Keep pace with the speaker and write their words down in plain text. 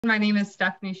My name is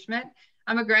Stephanie Schmidt.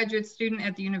 I'm a graduate student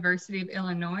at the University of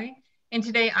Illinois, and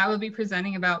today I will be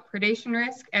presenting about predation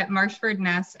risk at marsh bird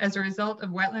nests as a result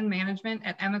of wetland management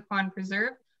at Emiquon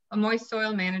Preserve, a moist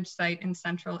soil managed site in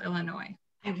central Illinois.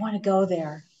 I want to go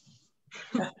there.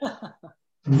 So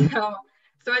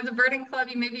as a birding club,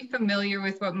 you may be familiar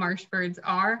with what marsh birds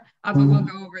are, but we'll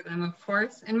go over them, of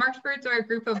course. And marsh birds are a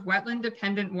group of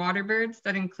wetland-dependent water birds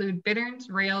that include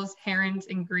bitterns, rails, herons,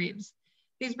 and grebes.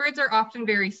 These birds are often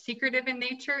very secretive in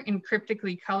nature and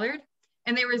cryptically colored,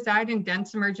 and they reside in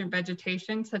dense emergent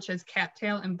vegetation such as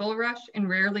cattail and bulrush and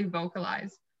rarely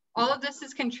vocalize. All of this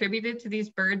has contributed to these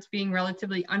birds being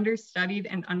relatively understudied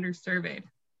and undersurveyed.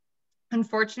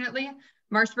 Unfortunately,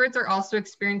 marsh birds are also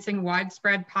experiencing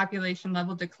widespread population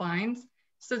level declines,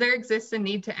 so there exists a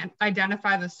need to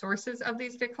identify the sources of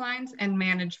these declines and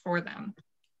manage for them.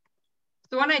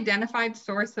 So one identified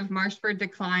source of marsh bird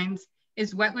declines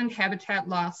is wetland habitat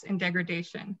loss and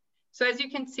degradation. So as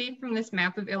you can see from this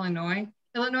map of Illinois,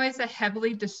 Illinois is a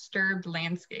heavily disturbed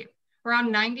landscape.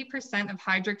 Around 90% of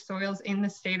hydric soils in the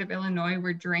state of Illinois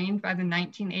were drained by the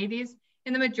 1980s,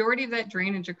 and the majority of that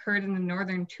drainage occurred in the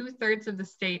northern 2/3 of the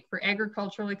state for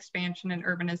agricultural expansion and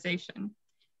urbanization.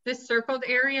 This circled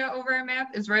area over our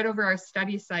map is right over our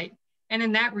study site. And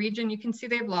in that region, you can see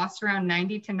they've lost around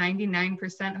 90 to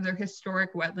 99% of their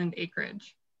historic wetland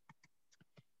acreage.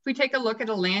 If we take a look at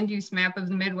a land use map of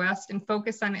the Midwest and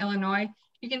focus on Illinois,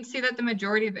 you can see that the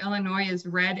majority of Illinois is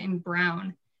red and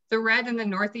brown. The red in the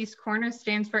northeast corner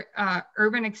stands for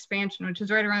urban expansion, which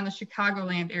is right around the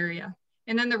Chicagoland area.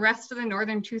 And then the rest of the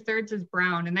northern 2/3 is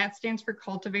brown, and that stands for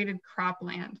cultivated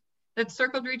cropland. That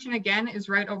circled region again is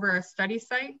right over our study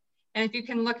site. And if you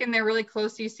can look in there really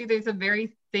close, you see there's a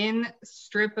very thin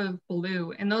strip of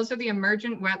blue, and those are the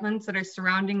emergent wetlands that are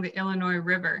surrounding the Illinois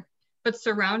River. But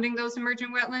surrounding those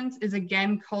emergent wetlands is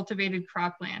again cultivated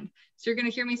cropland. So you're going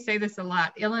to hear me say this a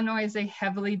lot. Illinois is a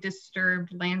heavily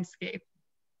disturbed landscape.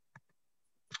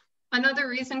 Another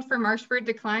reason for marsh bird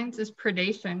declines is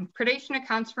predation. Predation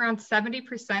accounts for around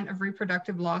 70% of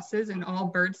reproductive losses in all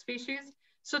bird species.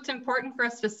 So it's important for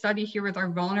us to study here with our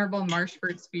vulnerable marsh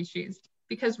bird species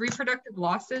because reproductive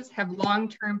losses have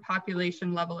long-term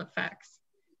population level effects.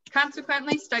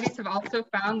 Consequently, studies have also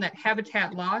found that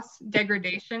habitat loss,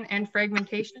 degradation, and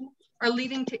fragmentation are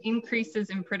leading to increases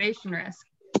in predation risk.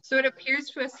 So it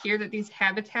appears to us here that these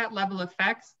habitat level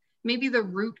effects may be the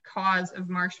root cause of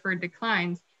marsh bird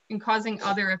declines and causing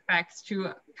other effects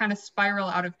to kind of spiral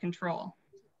out of control.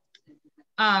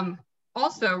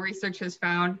 Also, research has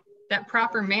found that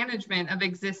proper management of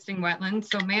existing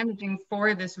wetlands, so managing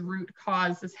for this root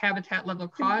cause, this habitat level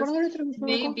cause,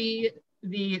 may be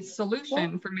the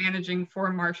solution for managing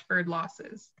for marsh bird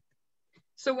losses.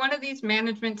 So one of these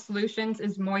management solutions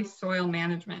is moist soil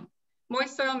management.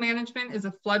 Moist soil management is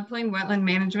a floodplain wetland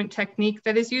management technique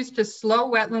that is used to slow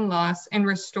wetland loss and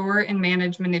restore and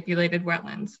manage manipulated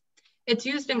wetlands. It's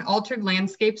used in altered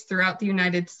landscapes throughout the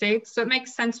United States, so it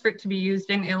makes sense for it to be used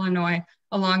in Illinois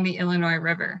along the Illinois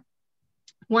River.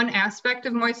 One aspect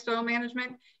of moist soil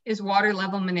management is water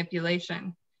level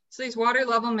manipulation. So these water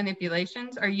level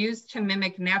manipulations are used to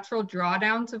mimic natural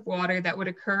drawdowns of water that would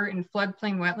occur in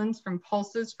floodplain wetlands from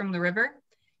pulses from the river.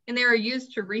 And they are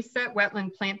used to reset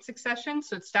wetland plant succession,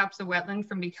 so it stops a wetland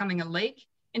from becoming a lake,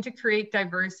 and to create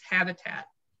diverse habitat.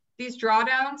 These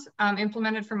drawdowns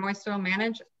implemented for moist soil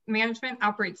management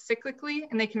operate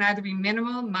cyclically, and they can either be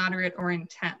minimal, moderate, or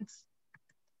intense.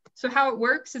 So how it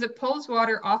works is it pulls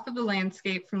water off of the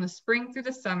landscape from the spring through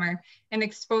the summer and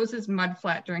exposes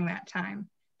mudflat during that time.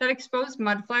 That exposed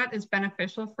mudflat is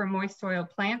beneficial for moist soil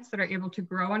plants that are able to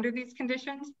grow under these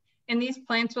conditions, and these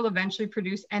plants will eventually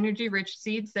produce energy-rich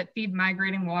seeds that feed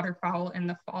migrating waterfowl in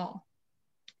the fall.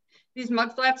 These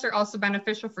mudflats are also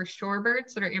beneficial for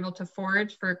shorebirds that are able to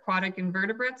forage for aquatic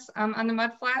invertebrates on the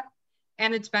mudflat,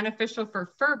 and it's beneficial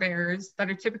for fur bearers that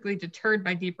are typically deterred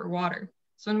by deeper water.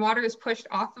 So when water is pushed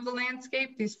off of the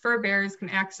landscape, these fur bearers can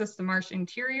access the marsh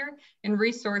interior and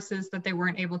resources that they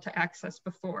weren't able to access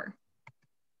before.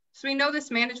 So we know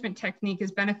this management technique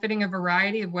is benefiting a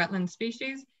variety of wetland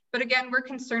species, but again, we're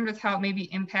concerned with how it may be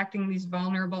impacting these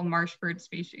vulnerable marsh bird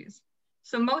species.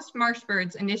 So most marsh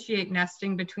birds initiate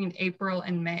nesting between April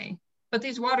and May, but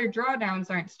these water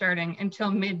drawdowns aren't starting until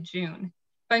mid-June.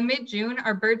 By mid-June,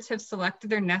 our birds have selected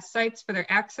their nest sites for their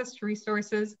access to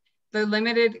resources, their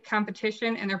limited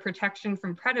competition, and their protection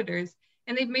from predators,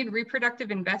 and they've made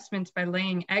reproductive investments by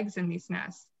laying eggs in these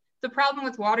nests. The problem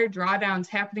with water drawdowns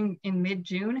happening in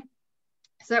mid-June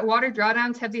is that water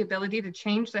drawdowns have the ability to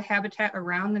change the habitat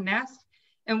around the nest,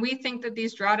 and we think that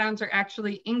these drawdowns are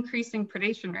actually increasing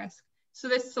predation risk. So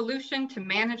this solution to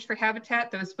manage for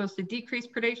habitat that was supposed to decrease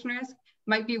predation risk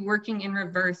might be working in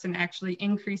reverse and actually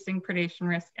increasing predation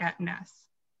risk at nests.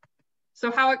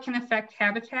 So how it can affect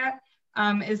habitat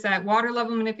is that water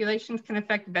level manipulations can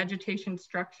affect vegetation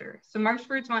structure. So marsh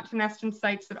birds want to nest in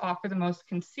sites that offer the most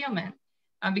concealment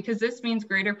because this means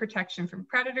greater protection from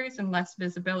predators and less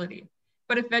visibility.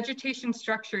 But if vegetation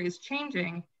structure is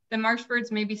changing, then marsh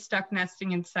birds may be stuck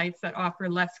nesting in sites that offer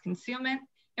less concealment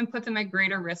and put them at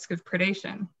greater risk of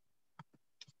predation.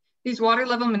 These water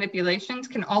level manipulations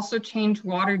can also change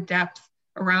water depth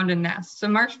around a nest. So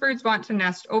marsh birds want to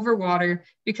nest over water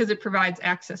because it provides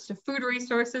access to food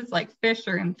resources like fish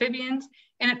or amphibians,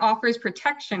 and it offers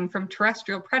protection from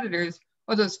terrestrial predators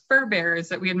or those fur bearers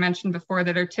that we had mentioned before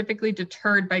that are typically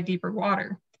deterred by deeper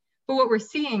water. But what we're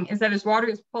seeing is that as water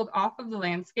is pulled off of the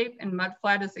landscape and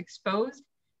mudflat is exposed,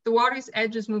 the water's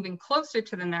edge is moving closer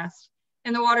to the nest,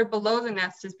 and the water below the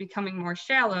nest is becoming more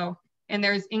shallow, and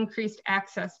there is increased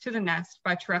access to the nest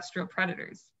by terrestrial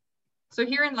predators. So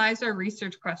herein lies our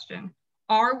research question.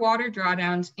 Are water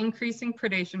drawdowns increasing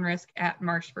predation risk at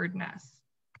marsh bird nests?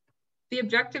 The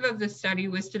objective of this study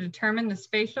was to determine the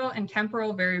spatial and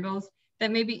temporal variables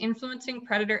that may be influencing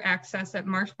predator access at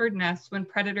marsh bird nests when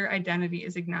predator identity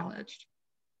is acknowledged.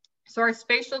 So our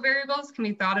spatial variables can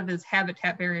be thought of as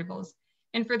habitat variables.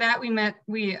 And for that,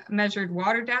 we measured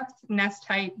water depth, nest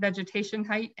height, vegetation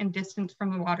height, and distance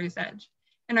from the water's edge.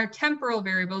 And our temporal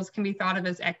variables can be thought of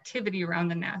as activity around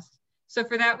the nest. So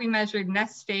for that, we measured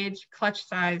nest stage, clutch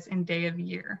size, and day of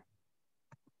year.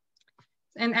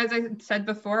 And as I said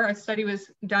before, our study was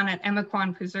done at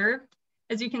Emiquon Preserve.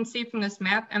 As you can see from this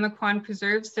map, Emiquon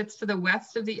Preserve sits to the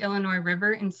west of the Illinois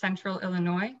River in central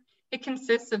Illinois. It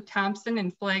consists of Thompson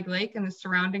and Flag Lake and the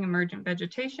surrounding emergent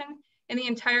vegetation, and the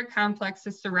entire complex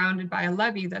is surrounded by a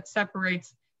levee that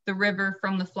separates the river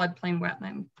from the floodplain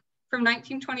wetland. From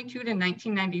 1922 to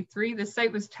 1993, the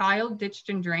site was tiled, ditched,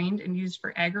 and drained and used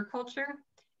for agriculture.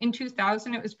 In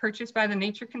 2000, it was purchased by the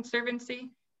Nature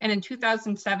Conservancy, and in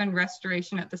 2007,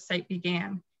 restoration at the site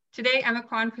began. Today,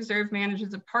 Emiquon Preserve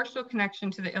manages a partial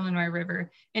connection to the Illinois River,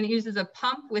 and it uses a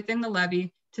pump within the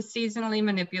levee to seasonally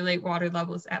manipulate water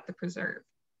levels at the preserve.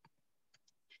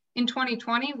 In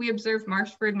 2020, we observed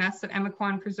marsh bird nests at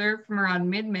Emiquon Preserve from around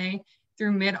mid-May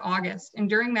through mid-August. And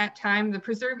during that time, the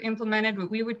preserve implemented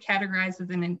what we would categorize as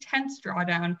an intense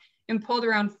drawdown and pulled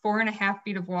around 4.5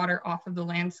 feet of water off of the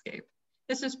landscape.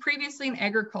 This was previously an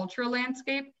agricultural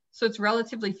landscape, so it's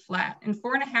relatively flat, and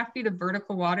 4.5 feet of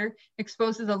vertical water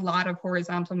exposes a lot of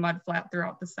horizontal mudflat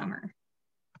throughout the summer.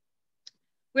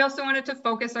 We also wanted to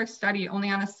focus our study only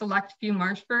on a select few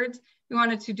marsh birds. We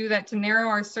wanted to do that to narrow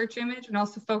our search image and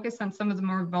also focus on some of the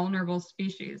more vulnerable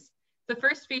species. The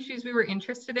first species we were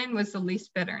interested in was the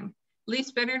least bittern.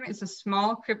 Least bittern is a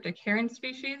small cryptic heron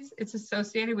species. It's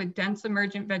associated with dense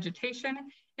emergent vegetation,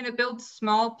 and it builds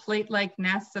small plate-like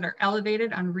nests that are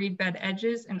elevated on reed bed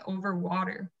edges and over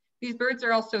water. These birds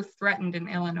are also threatened in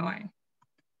Illinois.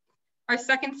 Our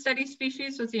second study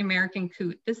species was the American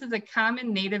coot. This is a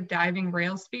common native diving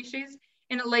rail species,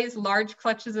 and it lays large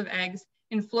clutches of eggs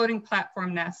in floating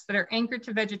platform nests that are anchored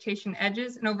to vegetation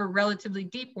edges and over relatively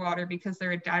deep water because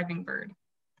they're a diving bird.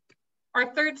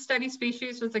 Our third study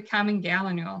species was the Common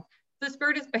Gallinule. This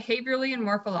bird is behaviorally and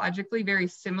morphologically very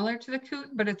similar to the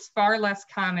coot, but it's far less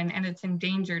common and it's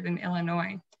endangered in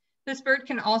Illinois. This bird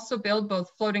can also build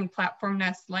both floating platform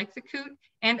nests like the coot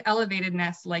and elevated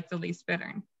nests like the least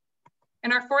bittern.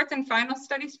 And our fourth and final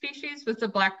study species was the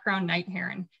black-crowned night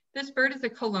heron. This bird is a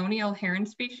colonial heron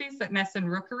species that nests in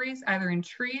rookeries, either in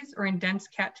trees or in dense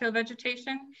cattail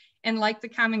vegetation. And like the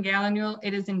common gallinule,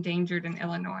 it is endangered in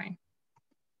Illinois.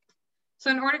 So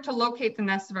in order to locate the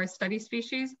nests of our study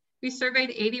species, we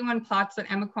surveyed 81 plots at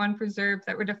Emiquon Preserve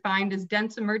that were defined as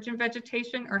dense emergent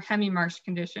vegetation or hemi-marsh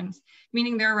conditions,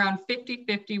 meaning they're around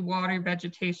 50-50 water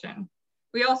vegetation.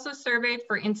 We also surveyed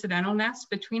for incidental nests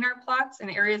between our plots in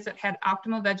areas that had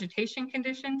optimal vegetation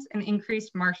conditions and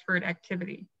increased marsh bird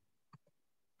activity.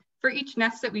 For each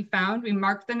nest that we found, we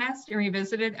marked the nest and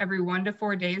revisited every 1 to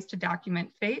 4 days to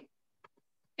document fate.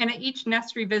 And at each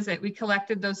nest revisit, we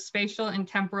collected those spatial and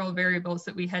temporal variables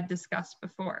that we had discussed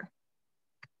before.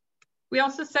 We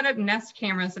also set up nest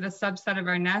cameras at a subset of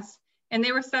our nests, and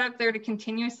they were set up there to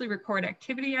continuously record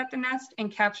activity at the nest and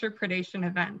capture predation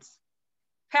events.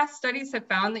 Past studies have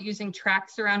found that using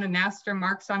tracks around a nest or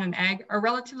marks on an egg are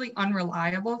relatively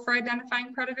unreliable for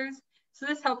identifying predators, so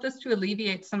this helped us to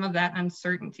alleviate some of that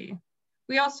uncertainty.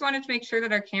 We also wanted to make sure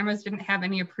that our cameras didn't have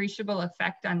any appreciable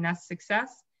effect on nest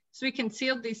success, so we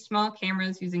concealed these small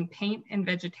cameras using paint and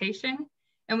vegetation,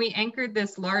 and we anchored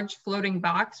this large floating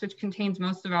box, which contains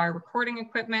most of our recording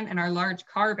equipment and our large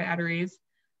car batteries,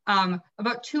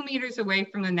 about 2 meters away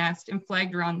from the nest and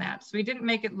flagged around that. So we didn't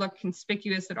make it look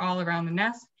conspicuous at all around the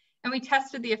nest. And we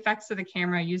tested the effects of the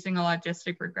camera using a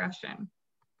logistic regression.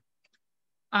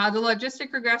 The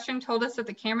logistic regression told us that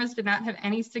the cameras did not have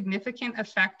any significant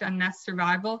effect on nest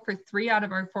survival for 3 out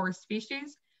of our 4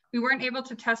 species. We weren't able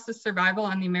to test the survival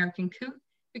on the American coot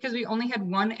because we only had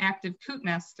 1 active coot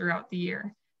nest throughout the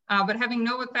year. But having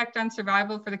no effect on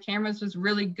survival for the cameras was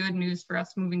really good news for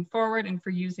us moving forward and for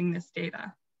using this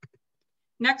data.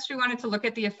 Next, we wanted to look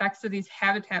at the effects of these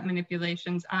habitat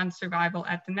manipulations on survival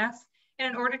at the nest. And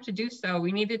in order to do so,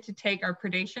 we needed to take our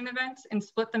predation events and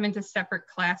split them into separate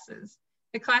classes.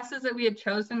 The classes that we had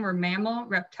chosen were mammal,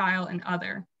 reptile, and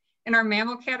other. In our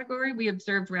mammal category, we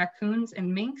observed raccoons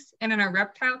and minks, and in our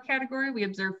reptile category, we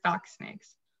observed fox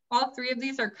snakes. All 3 of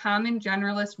these are common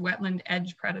generalist wetland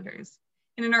edge predators.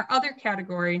 And in our other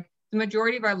category, the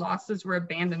majority of our losses were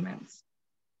abandonments.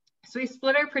 So we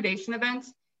split our predation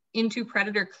events into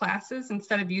predator classes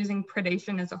instead of using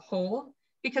predation as a whole,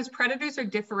 because predators are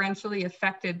differentially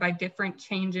affected by different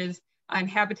changes in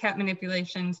habitat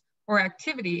manipulations or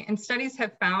activity, and studies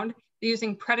have found that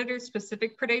using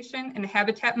predator-specific predation and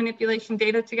habitat manipulation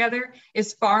data together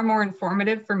is far more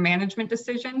informative for management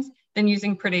decisions than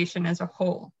using predation as a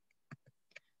whole.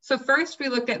 So first we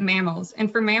looked at mammals,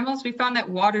 and for mammals we found that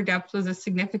water depth was a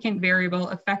significant variable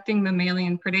affecting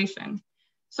mammalian predation.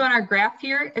 So on our graph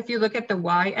here, if you look at the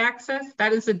y-axis,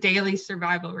 that is the daily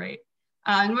survival rate.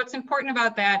 And what's important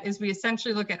about that is we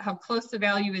essentially look at how close the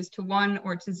value is to 1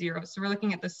 or to 0. So we're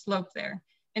looking at the slope there.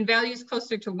 And values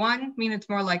closer to 1 mean it's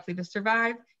more likely to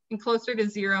survive, and closer to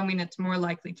 0 mean it's more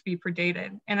likely to be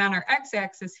predated. And on our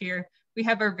x-axis here, we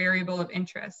have our variable of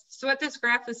interest. So what this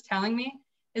graph is telling me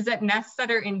is that nests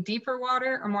that are in deeper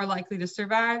water are more likely to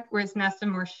survive, whereas nests in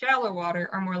more shallow water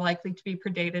are more likely to be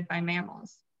predated by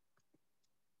mammals.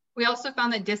 We also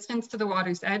found that distance to the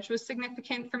water's edge was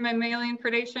significant for mammalian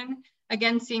predation.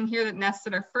 Again, seeing here that nests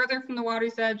that are further from the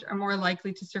water's edge are more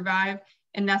likely to survive,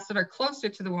 and nests that are closer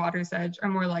to the water's edge are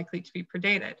more likely to be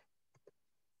predated.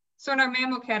 So in our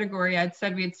mammal category, I'd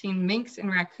said we had seen minks and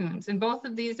raccoons, and both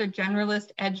of these are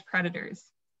generalist edge predators.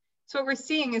 So what we're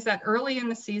seeing is that early in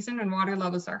the season when water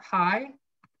levels are high,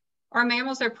 our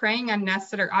mammals are preying on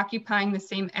nests that are occupying the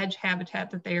same edge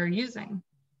habitat that they are using.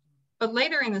 But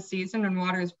later in the season when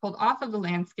water is pulled off of the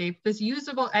landscape, this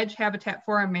usable edge habitat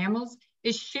for our mammals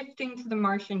is shifting to the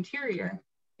marsh interior.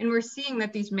 And we're seeing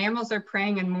that these mammals are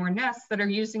preying on more nests that are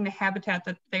using the habitat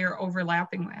that they are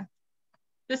overlapping with.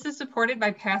 This is supported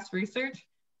by past research,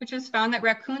 which has found that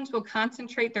raccoons will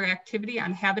concentrate their activity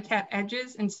on habitat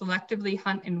edges and selectively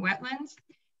hunt in wetlands,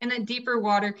 and that deeper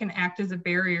water can act as a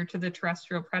barrier to the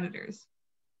terrestrial predators.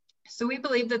 So we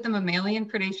believe that the mammalian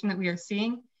predation that we are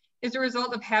seeing is a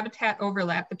result of habitat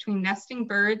overlap between nesting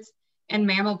birds and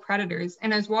mammal predators.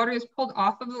 And as water is pulled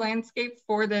off of the landscape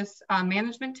for this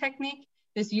management technique,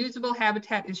 this usable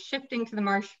habitat is shifting to the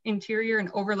marsh interior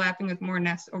and overlapping with more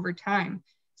nests over time.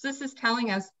 So this is telling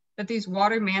us that these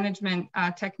water management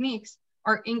techniques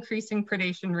are increasing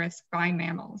predation risk by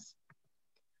mammals.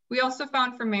 We also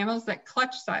found for mammals that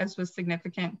clutch size was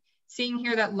significant, seeing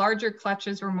here that larger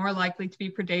clutches were more likely to be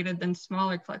predated than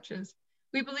smaller clutches.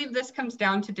 We believe this comes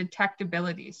down to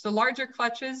detectability. So larger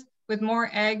clutches with more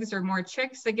eggs or more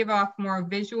chicks, they give off more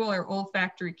visual or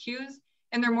olfactory cues,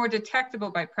 and they're more detectable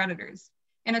by predators.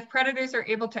 And if predators are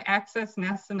able to access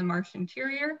nests in the marsh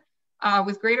interior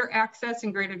with greater access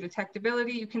and greater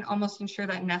detectability, you can almost ensure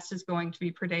that nest is going to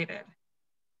be predated.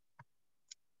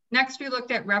 Next, we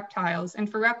looked at reptiles.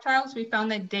 And for reptiles, we found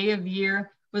that day of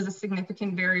year was a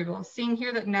significant variable, seeing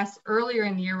here that nests earlier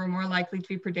in the year were more likely to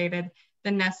be predated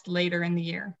than nests later in the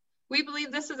year. We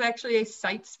believe this is actually a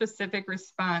site-specific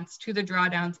response to the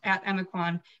drawdowns at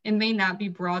Emiquon and may not be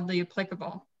broadly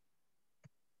applicable.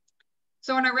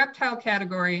 So in our reptile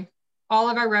category, all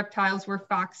of our reptiles were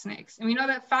fox snakes. And we know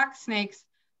that fox snakes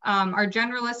are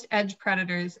generalist edge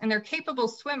predators, and they're capable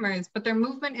swimmers, but their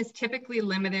movement is typically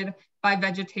limited by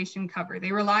vegetation cover.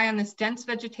 They rely on this dense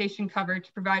vegetation cover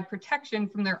to provide protection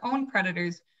from their own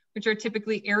predators, which are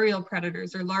typically aerial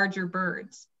predators or larger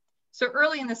birds. So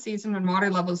early in the season when water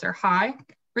levels are high,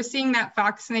 we're seeing that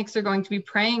fox snakes are going to be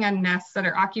preying on nests that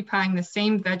are occupying the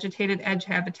same vegetated edge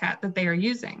habitat that they are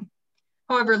using.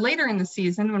 However, later in the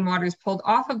season, when water is pulled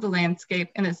off of the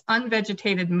landscape and this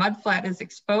unvegetated mudflat is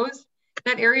exposed,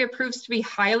 that area proves to be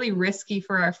highly risky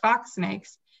for our fox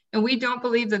snakes. And we don't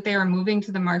believe that they are moving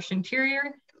to the marsh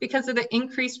interior because of the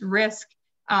increased risk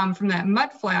from that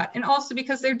mudflat, and also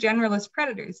because they're generalist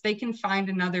predators. They can find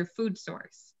another food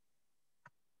source.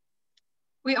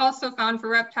 We also found for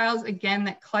reptiles, again,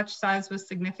 that clutch size was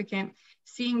significant.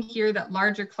 seeing here that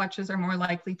larger clutches are more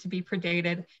likely to be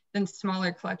predated than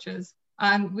smaller clutches.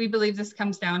 We believe this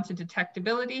comes down to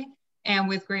detectability, and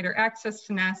with greater access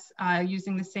to nests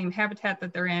using the same habitat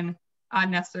that they're in,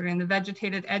 nests that are in the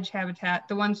vegetated edge habitat,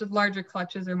 the ones with larger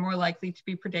clutches are more likely to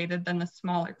be predated than the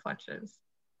smaller clutches.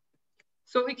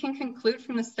 So what we can conclude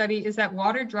from the study is that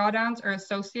water drawdowns are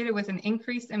associated with an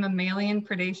increase in mammalian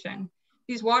predation.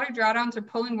 These water drawdowns are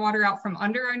pulling water out from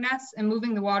under our nests and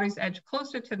moving the water's edge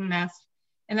closer to the nest,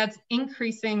 and that's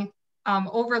increasing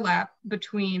overlap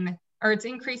between, or it's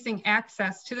increasing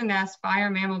access to the nest by our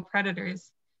mammal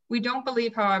predators. We don't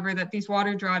believe, however, that these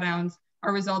water drawdowns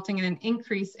are resulting in an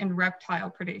increase in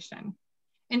reptile predation.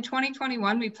 In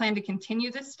 2021, we plan to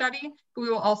continue this study, but we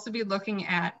will also be looking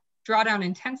at drawdown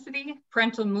intensity,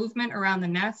 parental movement around the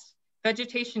nest,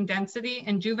 vegetation density,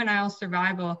 and juvenile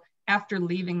survival after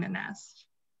leaving the nest.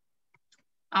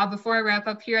 Before I wrap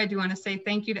up here, I do want to say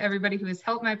thank you to everybody who has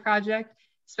helped my project,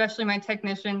 especially my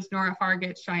technicians, Nora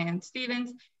Hargett, Cheyenne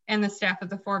Stevens, and the staff at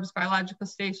the Forbes Biological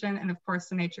Station, and of course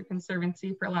the Nature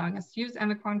Conservancy for allowing us to use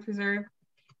Emiquon Preserve.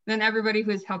 Then everybody who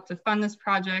has helped to fund this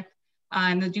project,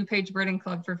 and the DuPage Birding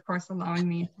Club for, of course, allowing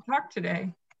me to talk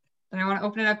today. And I want to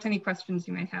open it up to any questions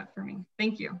you may have for me.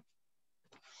 Thank you.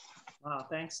 Wow,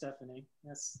 thanks, Stephanie.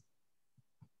 Yes.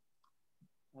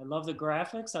 I love the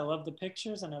graphics, I love the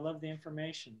pictures, and I love the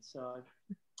information. So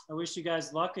I wish you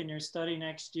guys luck in your study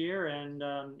next year and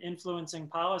influencing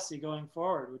policy going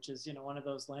forward, which is, you know, one of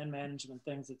those land management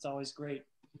things that's always great.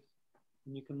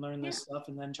 And you can learn this stuff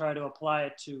and then try to apply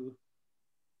it to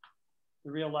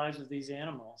the real lives of these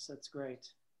animals. That's great.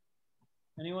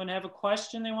 Anyone have a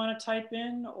question they want to type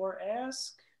in or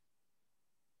ask?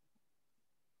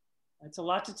 It's a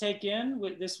lot to take in.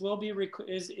 This will be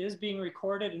is being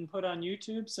recorded and put on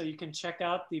YouTube, so you can check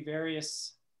out the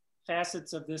various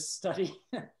facets of this study,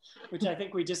 which I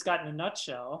think we just got in a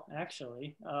nutshell,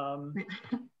 actually.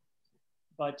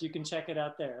 But you can check it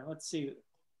out there. Let's see.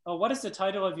 Oh, what is the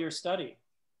title of your study?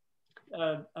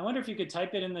 I wonder if you could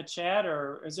type it in the chat,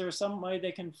 or is there some way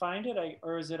they can find it,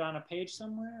 or is it on a page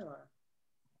somewhere? Or?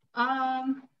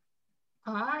 I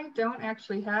don't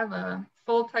actually have a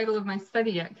full title of my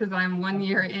study yet because I'm 1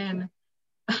 year in,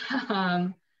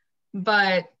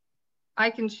 but I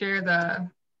can share the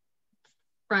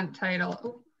front title.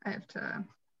 Oh, I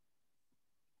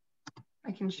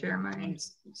can share my. And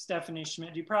Stephanie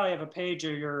Schmidt, you probably have a page,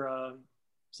 or your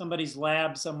somebody's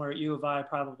lab somewhere at U of I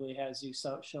probably has you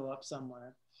show up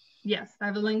somewhere. Yes, I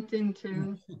have a LinkedIn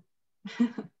too.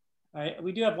 All right,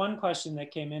 we do have one question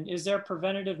that came in. Is there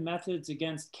preventative methods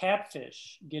against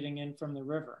catfish getting in from the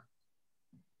river?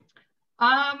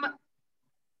 I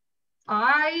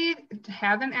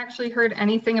haven't actually heard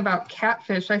anything about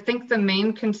catfish. I think the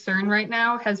main concern right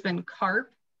now has been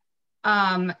carp.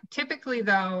 Typically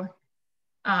though,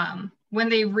 when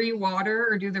they re-water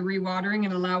or do the re-watering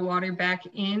and allow water back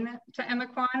in to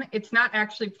Emiquon, it's not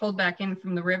actually pulled back in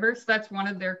from the river. So that's one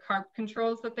of their carp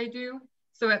controls that they do.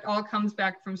 So it all comes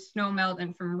back from snow melt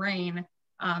and from rain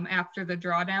after the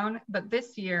drawdown. But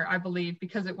this year, I believe,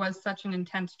 because it was such an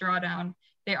intense drawdown,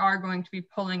 they are going to be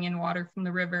pulling in water from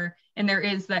the river. And there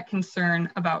is that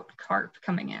concern about carp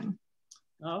coming in.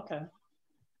 Oh, okay.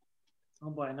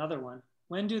 Oh boy, another one.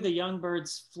 When do the young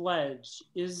birds fledge?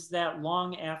 Is that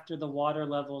long after the water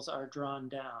levels are drawn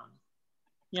down?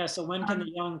 Yeah, so when can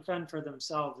the young fend for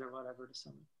themselves or whatever to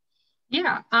some?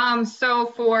 Yeah, so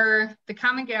for the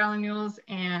Common Gallinules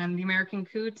and the American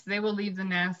Coots, they will leave the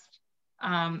nest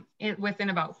within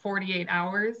about 48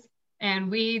 hours.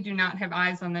 And we do not have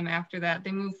eyes on them after that.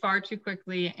 They move far too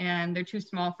quickly and they're too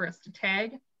small for us to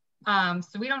tag.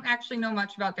 So we don't actually know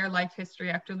much about their life history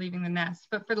after leaving the nest.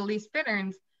 But for the least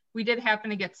bitterns, we did happen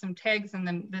to get some tags in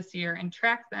them this year and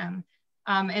track them.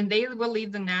 And they will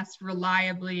leave the nest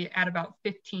reliably at about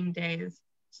 15 days.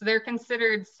 So they're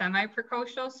considered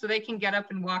semi-precocial, so they can get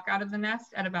up and walk out of the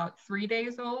nest at about 3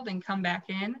 days old and come back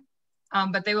in,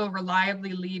 but they will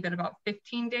reliably leave at about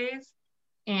 15 days.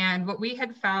 And what we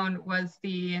had found was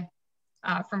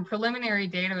from preliminary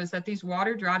data was that these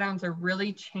water drawdowns are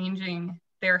really changing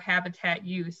their habitat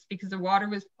use because the water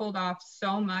was pulled off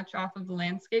so much off of the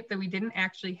landscape that we didn't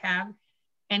actually have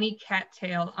any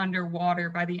cattail underwater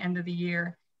by the end of the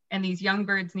year. And these young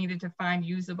birds needed to find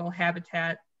usable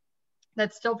habitat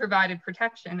that still provided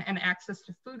protection and access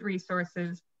to food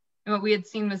resources. And what we had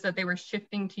seen was that they were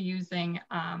shifting to using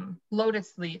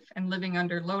lotus leaf and living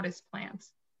under lotus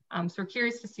plants. So we're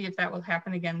curious to see if that will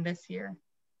happen again this year.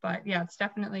 But yeah, it's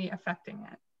definitely affecting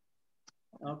it.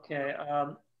 Okay,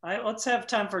 let's have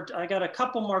time for, I got a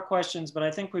couple more questions, but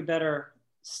I think we better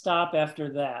stop after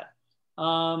that.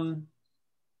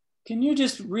 Can you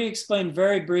just re-explain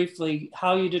very briefly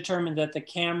how you determined that the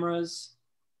cameras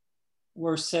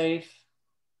were safe?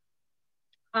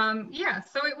 Yeah,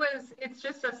 so it's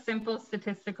just a simple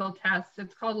statistical test.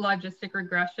 It's called logistic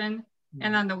regression.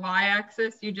 And on the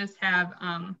y-axis, you just have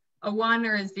a 1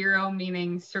 or a 0,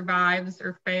 meaning survives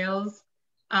or fails.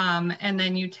 And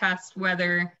then you test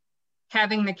whether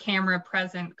having the camera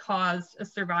present caused a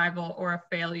survival or a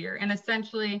failure. And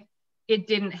essentially, it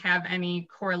didn't have any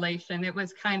correlation. It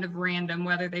was kind of random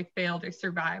whether they failed or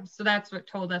survived. So that's what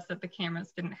told us that the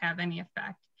cameras didn't have any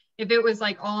effect. If it was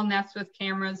like all nests with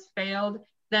cameras failed,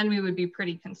 then we would be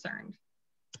pretty concerned.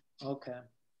 Okay.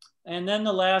 And then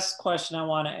the last question I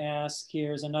want to ask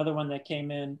here is another one that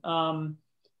came in.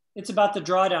 It's about the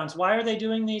drawdowns. Why are they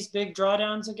doing these big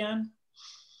drawdowns again?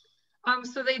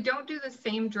 So they don't do the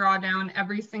same drawdown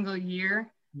every single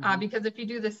year, because if you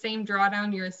do the same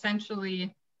drawdown, you're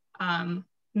essentially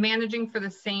managing for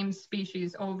the same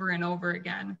species over and over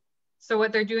again. So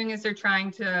what they're doing is they're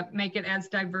trying to make it as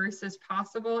diverse as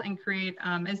possible and create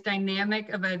as dynamic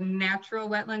of a natural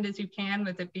wetland as you can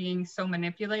with it being so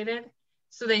manipulated.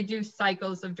 So they do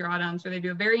cycles of drawdowns where they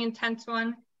do a very intense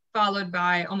one, followed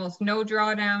by almost no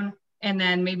drawdown, and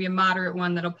then maybe a moderate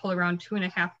one that'll pull around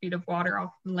 2.5 feet of water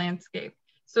off the landscape.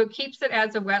 So it keeps it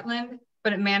as a wetland,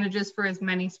 but it manages for as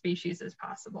many species as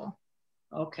possible.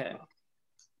 Okay.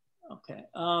 Okay.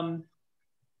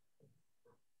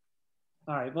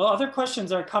 All right, well, other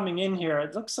questions are coming in here.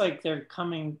 It looks like they're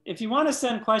coming. If you want to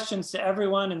send questions to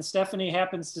everyone and Stephanie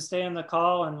happens to stay on the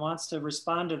call and wants to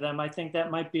respond to them, I think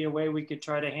that might be a way we could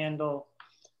try to handle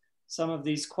some of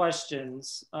these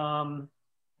questions.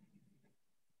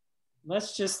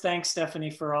 Let's just thank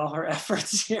Stephanie for all her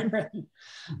efforts here.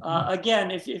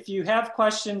 Again, if you have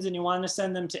questions and you want to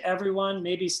send them to everyone,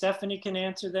 maybe Stephanie can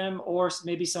answer them, or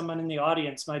maybe someone in the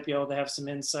audience might be able to have some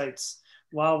insights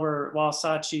while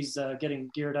Sachi's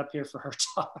getting geared up here for her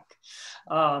talk.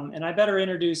 And I better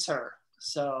introduce her.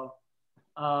 So,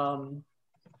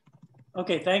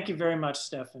 okay, thank you very much,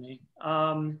 Stephanie.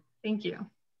 Thank you.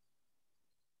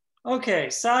 Okay,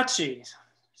 Sachi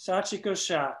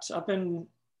Schott, up in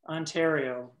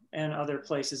Ontario and other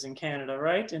places in Canada,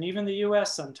 right? And even the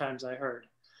US sometimes, I heard.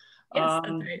 Yes,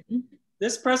 that's right.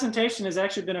 This presentation has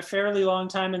actually been a fairly long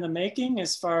time in the making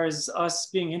as far as us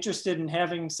being interested in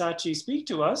having Sachi speak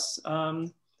to us.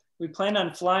 We planned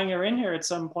on flying her in here at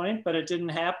some point, but it didn't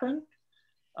happen.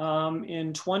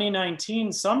 In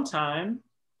 2019 sometime,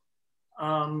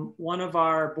 one of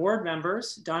our board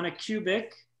members, Donna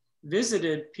Kubik,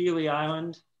 visited Pelee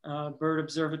Island Bird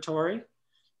Observatory,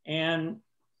 and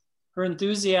her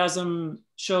enthusiasm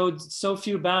showed so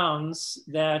few bounds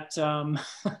that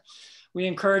we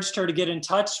encouraged her to get in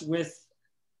touch with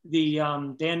the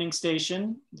banding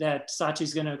station that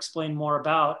Sachi's going to explain more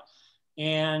about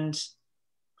and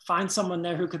find someone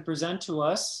there who could present to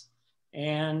us.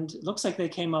 And it looks like they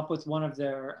came up with one of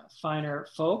their finer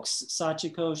folks,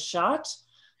 Sachi Schott,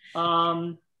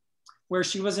 where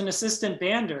she was an assistant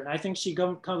bander. And I think she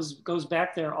goes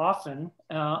back there often,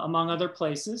 among other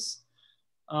places,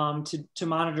 to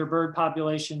monitor bird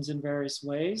populations in various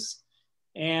ways.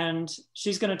 And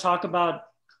she's going to talk about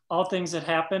all things that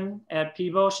happen at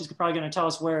PIBO. She's probably going to tell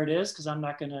us where it is because I'm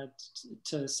not going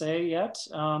to say yet.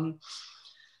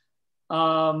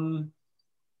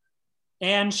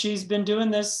 And she's been doing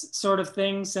this sort of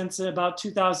thing since about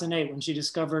 2008 when she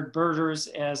discovered birders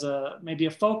as maybe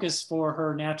a focus for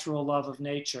her natural love of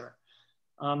nature.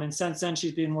 And since then,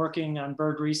 she's been working on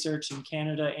bird research in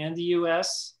Canada and the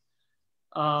US.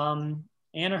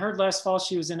 And I heard last fall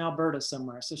she was in Alberta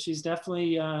somewhere. So she's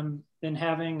definitely been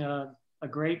having a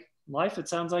great life, it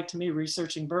sounds like to me,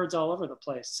 researching birds all over the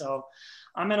place. So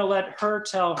I'm going to let her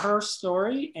tell her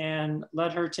story and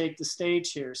let her take the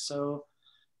stage here. So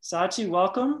Sachi,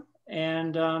 welcome.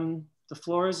 And the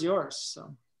floor is yours.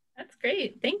 So. That's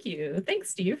great. Thank you. Thanks,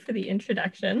 Steve, for the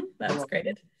introduction. That was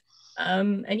great.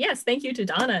 And yes, thank you to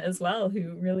Donna as well,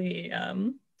 who really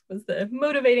was the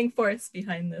motivating force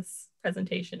behind this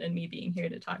presentation and me being here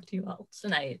to talk to you all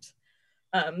tonight.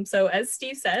 So as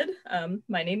Steve said,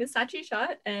 my name is Sachi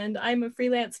Schott and I'm a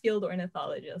freelance field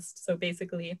ornithologist. So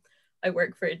basically I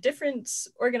work for different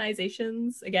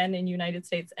organizations, again, in the United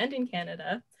States and in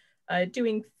Canada,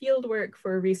 doing field work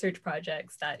for research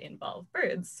projects that involve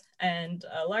birds. And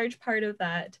a large part of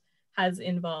that has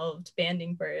involved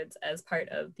banding birds as part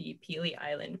of the Pelee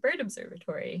Island Bird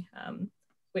Observatory,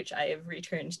 which I have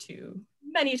returned to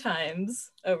many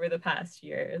times over the past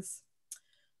years.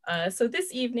 So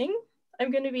this evening,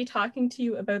 I'm going to be talking to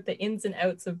you about the ins and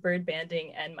outs of bird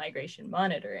banding and migration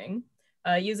monitoring,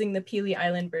 using the Pelee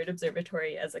Island Bird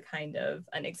Observatory as a kind of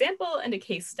an example and a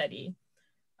case study.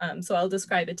 So I'll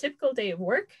describe a typical day of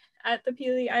work at the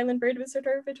Pelee Island Bird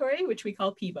Observatory, which we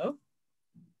call PIBO,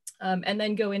 and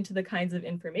then go into the kinds of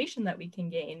information that we can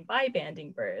gain by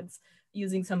banding birds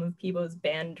using some of PIBO's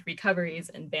band recoveries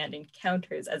and band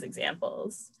encounters as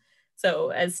examples. So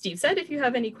as Steve said, if you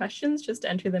have any questions, just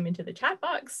enter them into the chat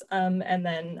box. And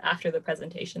then after the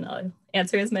presentation, I'll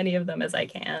answer as many of them as I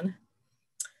can.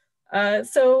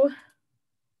 So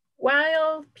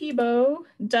while PIBO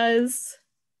does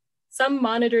some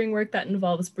monitoring work that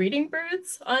involves breeding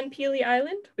birds on Pelee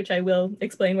Island, which I will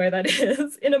explain where that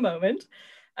is in a moment.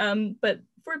 But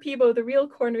for PIBO, the real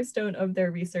cornerstone of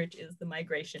their research is the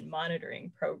migration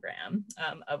monitoring program,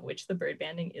 of which the bird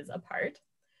banding is a part.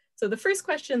 So the first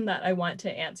question that I want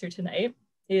to answer tonight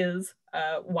is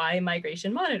why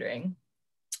migration monitoring?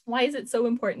 Why is it so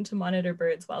important to monitor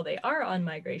birds while they are on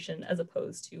migration as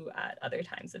opposed to at other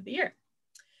times of the year?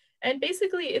 And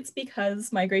basically it's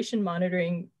because migration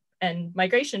monitoring and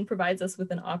migration provides us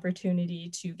with an opportunity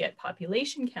to get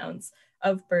population counts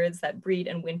of birds that breed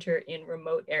and winter in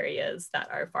remote areas that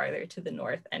are farther to the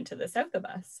north and to the south of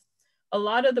us. A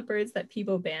lot of the birds that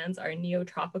PIBO bans are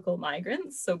neotropical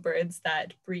migrants, so birds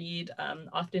that breed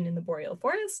often in the boreal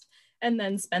forest and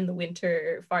then spend the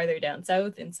winter farther down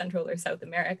south in Central or South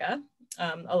America.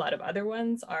 A lot of other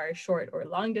ones are short or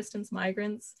long distance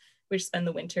migrants, which spend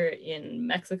the winter in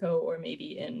Mexico or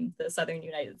maybe in the southern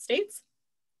United States.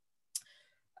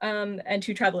 And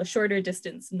to travel a shorter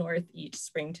distance north each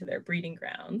spring to their breeding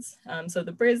grounds. So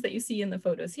the birds that you see in the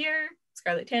photos here,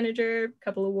 scarlet tanager, a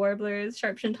couple of warblers,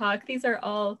 sharp-shinned hawk, these are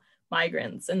all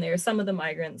migrants, and they're some of the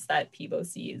migrants that PIBO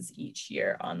sees each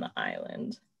year on the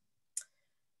island.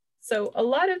 So a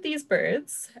lot of these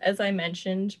birds, as I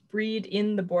mentioned, breed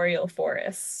in the boreal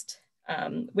forest,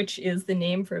 which is the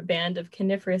name for a band of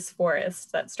coniferous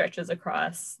forest that stretches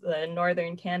across the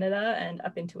northern Canada and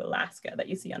up into Alaska that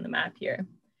you see on the map here.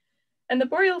 And the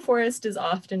boreal forest is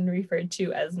often referred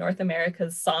to as North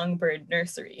America's songbird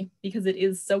nursery because it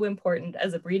is so important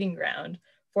as a breeding ground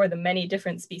for the many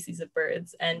different species of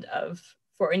birds and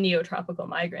for neotropical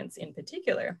migrants in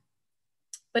particular.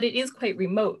 But it is quite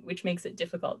remote, which makes it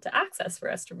difficult to access for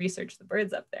us to research the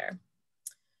birds up there.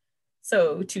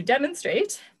 So to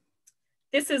demonstrate,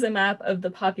 this is a map of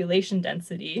the population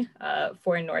density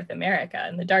for North America.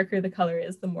 And the darker the color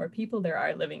is, the more people there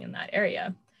are living in that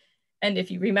area. And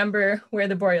if you remember where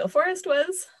the boreal forest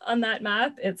was on that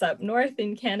map, it's up north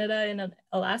in Canada and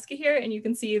Alaska here. And you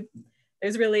can see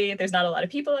there's not a lot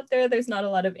of people up there. There's not a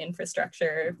lot of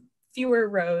infrastructure, fewer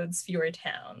roads, fewer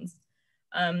towns.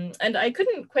 And I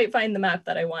couldn't quite find the map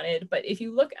that I wanted, but if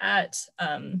you look at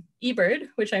eBird,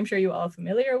 which I'm sure you're all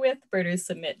familiar with, birders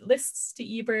submit lists to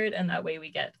eBird, and that way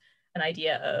we get an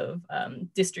idea of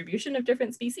distribution of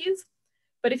different species.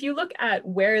 But if you look at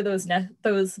where those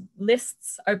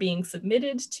lists are being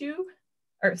submitted to,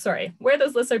 where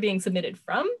those lists are being submitted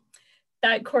from,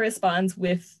 that corresponds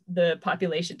with the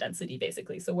population density,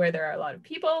 basically. So where there are a lot of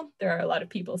people, there are a lot of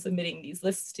people submitting these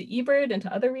lists to eBird and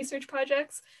to other research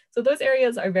projects. So those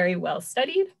areas are very well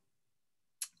studied.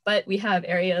 But we have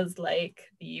areas like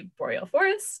the boreal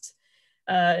forest,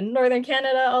 northern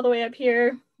Canada, all the way up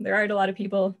here. There aren't a lot of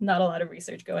people, not a lot of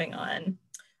research going on.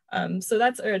 So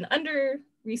that's an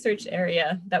under-researched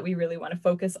area that we really want to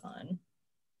focus on.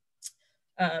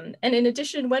 And in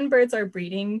addition, when birds are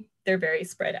breeding, they're very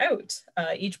spread out.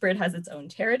 Each bird has its own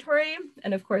territory.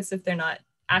 And of course, if they're not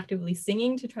actively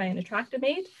singing to try and attract a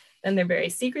mate, then they're very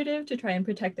secretive to try and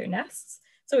protect their nests.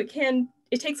 So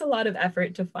it takes a lot of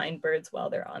effort to find birds while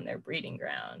they're on their breeding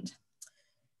ground.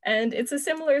 And it's a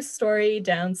similar story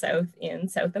down south in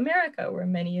South America, where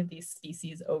many of these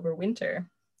species overwinter.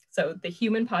 So the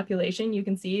human population, you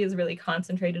can see, is really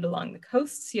concentrated along the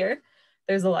coasts here.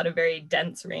 There's a lot of very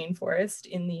dense rainforest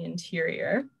in the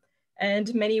interior.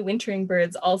 And many wintering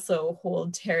birds also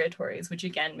hold territories, which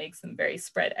again makes them very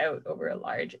spread out over a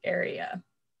large area.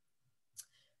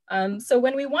 So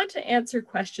when we want to answer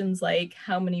questions like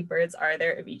how many birds are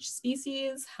there of each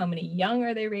species, how many young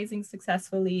are they raising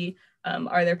successfully,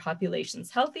 are their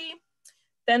populations healthy,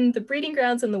 then the breeding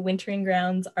grounds and the wintering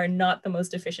grounds are not the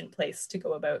most efficient place to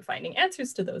go about finding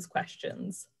answers to those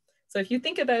questions. So if you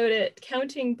think about it,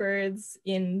 counting birds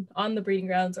on the breeding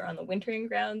grounds or on the wintering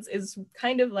grounds is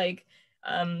kind of like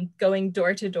going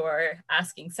door to door,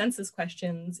 asking census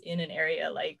questions in an area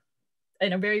like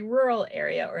in a very rural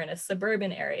area or in a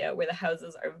suburban area where the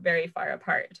houses are very far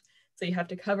apart. So you have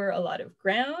to cover a lot of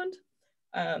ground.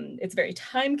 It's very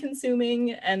time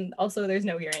consuming, and also there's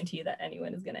no guarantee that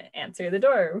anyone is going to answer the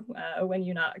door when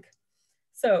you knock.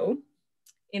 So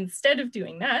instead of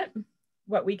doing that,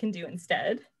 what we can do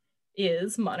instead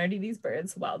is monitor these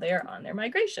birds while they are on their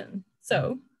migration.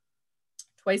 So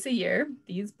Twice a year,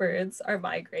 these birds are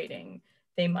migrating.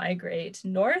 They migrate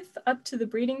north up to the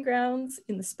breeding grounds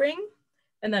in the spring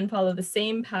and then follow the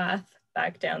same path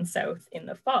back down south in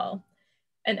the fall.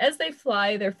 And as they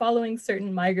fly, they're following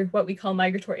certain what we call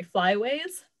migratory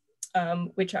flyways,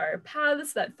 which are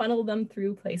paths that funnel them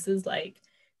through places like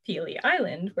Pelee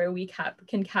Island, where we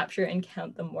can capture and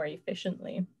count them more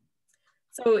efficiently.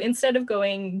 So instead of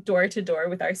going door to door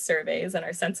with our surveys and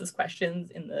our census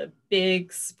questions in the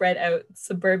big spread out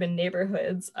suburban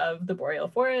neighborhoods of the boreal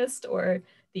forest or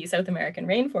the South American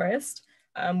rainforest,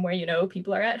 where, you know,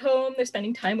 people are at home, they're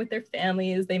spending time with their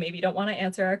families, they maybe don't want to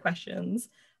answer our questions.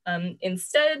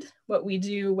 Instead, what we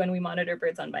do when we monitor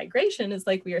birds on migration is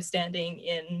like we are standing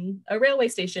in a railway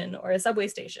station or a subway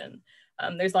station.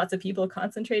 There's lots of people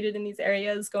concentrated in these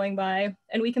areas going by,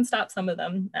 and we can stop some of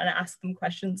them and ask them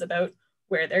questions about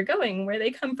where they're going, where they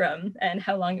come from, and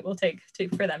how long it will take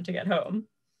for them to get home.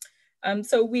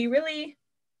 So we really,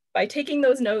 by taking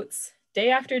those notes day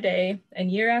after day and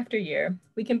year after year,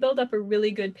 we can build up a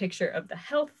really good picture of the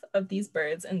health of these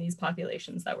birds and these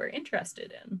populations that we're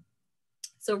interested in.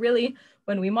 So really,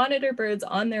 when we monitor birds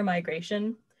on their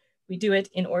migration, we do it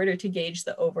in order to gauge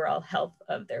the overall health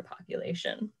of their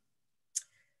population.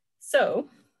 So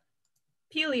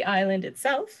Pelee Island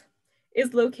itself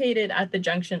is located at the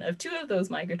junction of two of those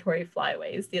migratory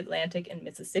flyways, the Atlantic and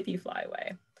Mississippi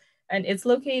Flyway. And it's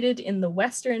located in the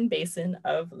western basin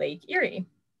of Lake Erie.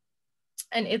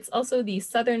 And it's also the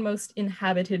southernmost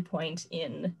inhabited point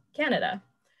in Canada.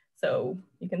 So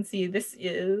you can see this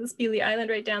is Pelee Island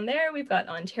right down there. We've got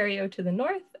Ontario to the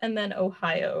north and then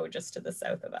Ohio just to the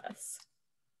south of us.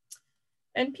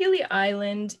 And Pelee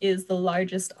Island is the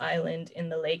largest island in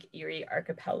the Lake Erie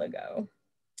archipelago.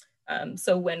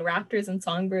 So when raptors and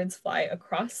songbirds fly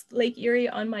across Lake Erie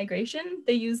on migration,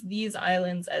 they use these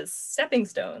islands as stepping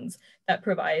stones that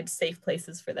provide safe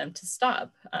places for them to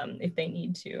stop if they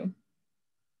need to.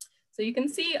 So you can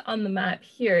see on the map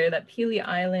here that Pelee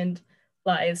Island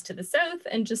lies to the south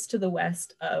and just to the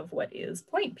west of what is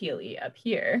Point Pelee up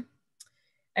here.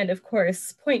 And of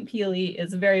course, Point Pelee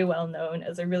is very well known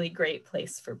as a really great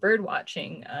place for bird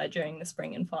watching during the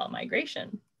spring and fall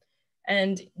migration.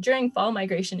 And during fall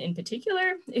migration in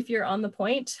particular, if you're on the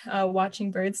point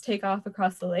watching birds take off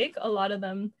across the lake, a lot of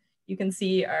them you can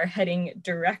see are heading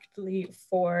directly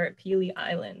for Pelee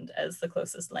Island as the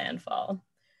closest landfall.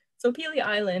 So Pelee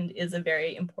Island is a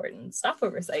very important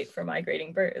stopover site for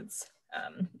migrating birds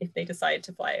if they decide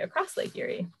to fly across Lake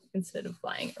Erie instead of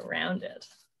flying around it.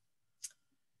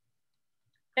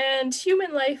 And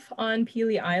human life on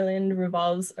Pelee Island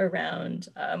revolves around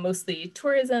mostly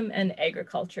tourism and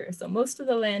agriculture. So most of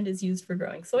the land is used for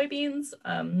growing soybeans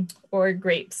or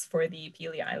grapes for the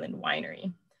Pelee Island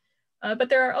winery. But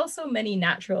there are also many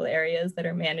natural areas that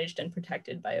are managed and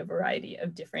protected by a variety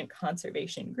of different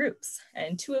conservation groups.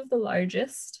 And two of the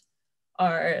largest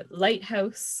are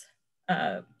Lighthouse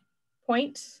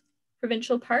Point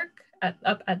Provincial Park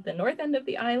up at the north end of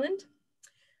the island.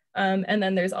 And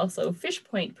then there's also Fish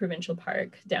Point Provincial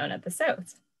Park down at the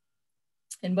south.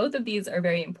 And both of these are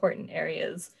very important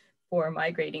areas for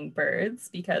migrating birds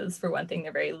because, for one thing,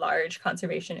 they're very large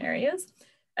conservation areas.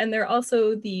 And they're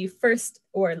also the first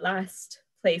or last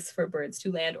place for birds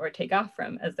to land or take off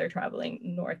from as they're traveling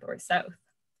north or south.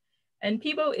 And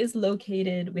PIBO is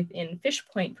located within Fish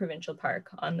Point Provincial Park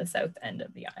on the south end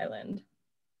of the island.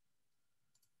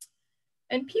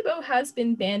 And PIBO has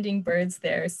been banding birds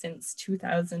there since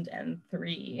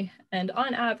 2003. And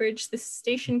on average, the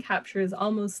station captures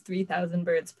almost 3,000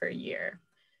 birds per year.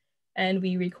 And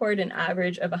we record an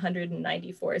average of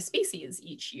 194 species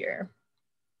each year.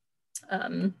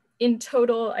 In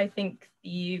total, I think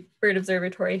the Bird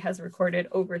Observatory has recorded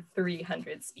over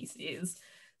 300 species.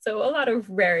 So a lot of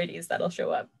rarities that'll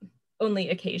show up only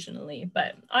occasionally,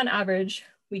 but on average,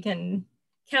 we can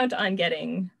count on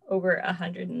getting over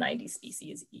 190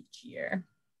 species each year.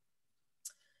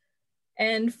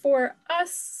 And for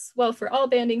us, well, for all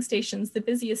banding stations, the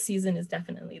busiest season is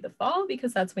definitely the fall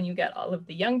because that's when you get all of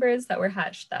the young birds that were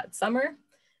hatched that summer.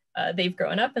 They've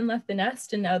grown up and left the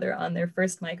nest and now they're on their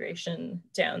first migration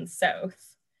down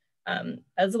south.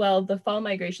 As well, the fall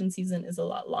migration season is a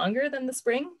lot longer than the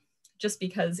spring, just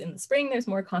because in the spring there's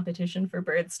more competition for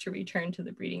birds to return to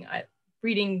the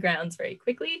breeding grounds very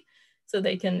quickly so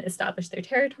they can establish their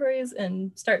territories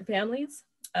and start families.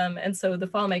 And so the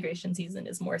fall migration season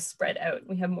is more spread out.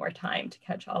 We have more time to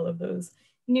catch all of those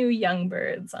new young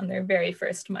birds on their very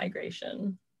first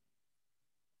migration.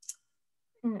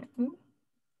 And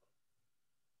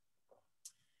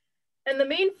the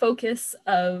main focus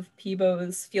of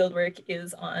PIBO's fieldwork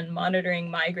is on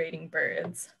monitoring migrating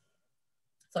birds.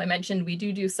 So I mentioned we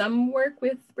do some work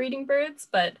with breeding birds,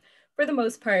 but for the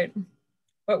most part,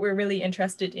 what we're really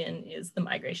interested in is the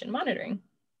migration monitoring.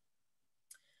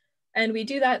 And we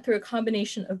do that through a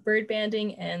combination of bird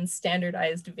banding and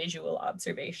standardized visual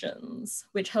observations,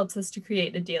 which helps us to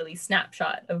create a daily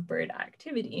snapshot of bird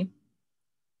activity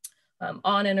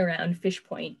on and around Fish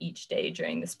Point each day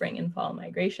during the spring and fall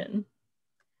migration.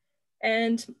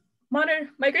 And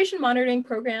migration monitoring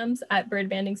programs at bird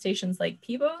banding stations like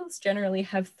PIBOs generally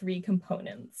have three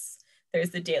components. There's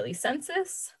the daily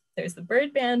census, there's the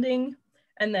bird banding,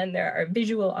 and then there are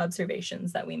visual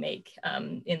observations that we make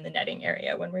in the netting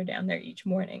area when we're down there each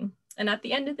morning. And at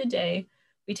the end of the day,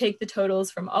 we take the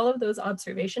totals from all of those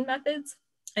observation methods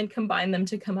and combine them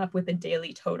to come up with a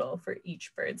daily total for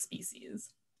each bird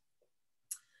species.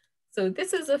 So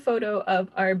this is a photo of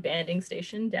our banding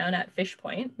station down at Fish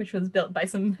Point, which was built by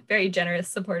some very generous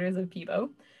supporters of PIBO,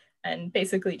 and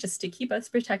basically just to keep us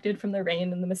protected from the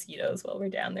rain and the mosquitoes while we're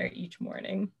down there each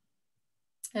morning.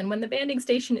 And when the banding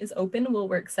station is open, we'll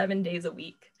work 7 days a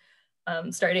week,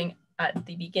 starting at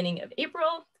the beginning of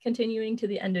April, continuing to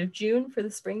the end of June for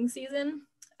the spring season,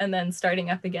 and then starting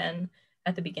up again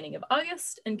at the beginning of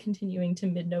August and continuing to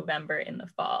mid-November in the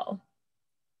fall.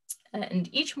 And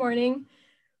each morning,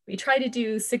 we try to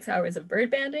do 6 hours of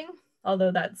bird banding,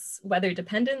 although that's weather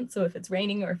dependent. So if it's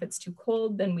raining or if it's too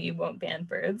cold, then we won't band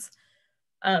birds.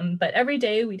 But every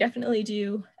day we definitely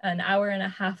do an 1.5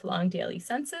 hour long daily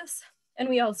census. And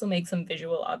we also make some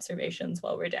visual observations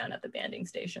while we're down at the banding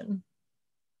station.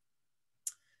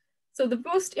 So the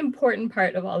most important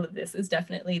part of all of this is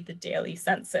definitely the daily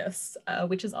census,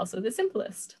 which is also the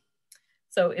simplest.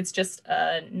 So it's just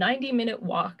a 90-minute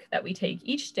walk that we take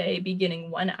each day beginning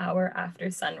 1 hour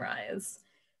after sunrise.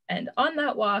 And on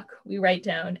that walk, we write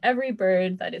down every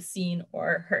bird that is seen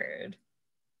or heard.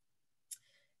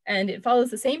 And it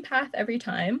follows the same path every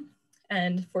time.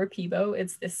 And for PIBO,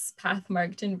 it's this path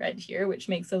marked in red here, which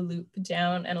makes a loop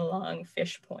down and along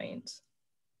Fish Point.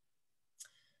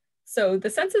 So the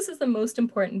census is the most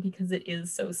important because it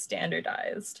is so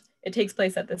standardized. It takes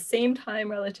place at the same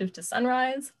time relative to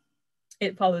sunrise.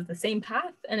 It follows the same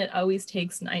path, and it always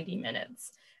takes 90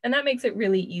 minutes. And that makes it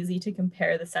really easy to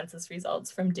compare the census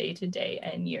results from day to day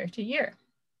and year to year.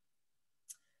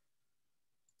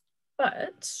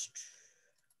 But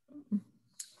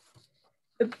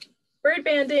the bird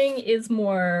banding is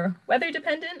more weather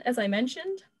dependent, as I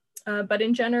mentioned, but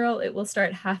in general, it will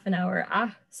start half an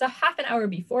hour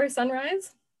before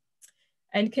sunrise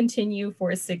and continue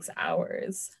for 6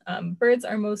 hours. Birds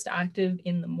are most active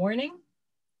in the morning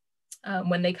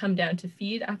when they come down to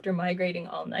feed after migrating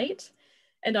all night.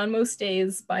 And on most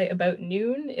days by about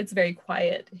noon, it's very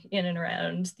quiet in and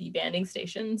around the banding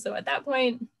station. So at that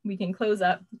point, we can close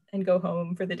up and go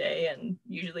home for the day and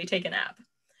usually take a nap.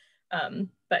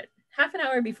 But half an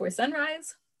hour before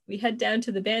sunrise, we head down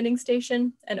to the banding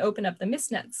station and open up the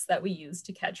mist nets that we use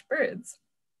to catch birds.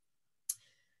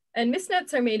 And mist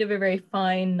nets are made of a very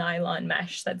fine nylon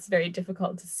mesh that's very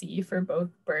difficult to see for both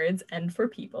birds and for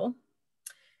people.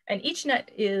 And each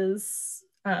net is,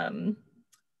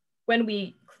 when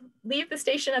we leave the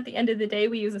station at the end of the day,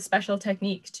 we use a special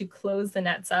technique to close the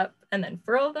nets up and then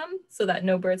furl them so that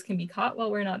no birds can be caught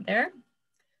while we're not there.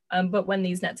 But when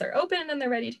these nets are open and they're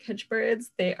ready to catch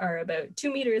birds, they are about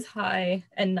 2 meters high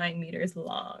and 9 meters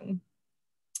long.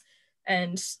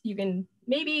 And you can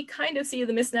maybe kind of see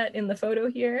the mist net in the photo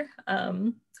here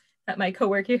that my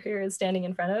coworker here is standing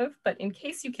in front of. But in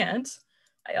case you can't,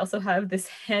 I also have this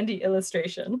handy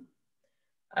illustration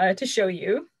to show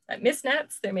you that mist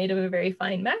nets, they're made of a very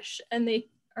fine mesh and they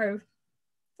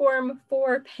form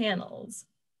 4 panels.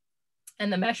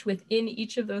 And the mesh within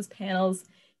each of those panels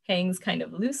hangs kind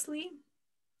of loosely,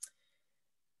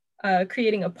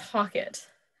 creating a pocket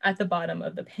at the bottom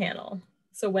of the panel.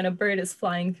 So when a bird is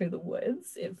flying through the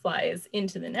woods, it flies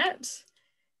into the net,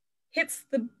 hits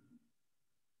the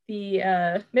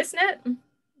mist net,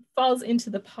 falls into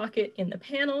the pocket in the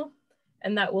panel,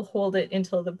 and that will hold it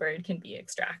until the bird can be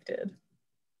extracted.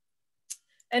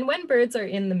 And when birds are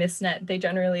in the mist net, they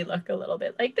generally look a little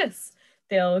bit like this.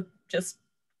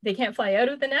 They can't fly out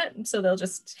of the net, so they'll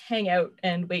just hang out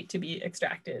and wait to be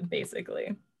extracted,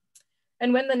 basically.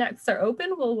 And when the nets are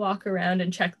open, we'll walk around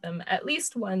and check them at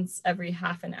least once every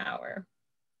half an hour.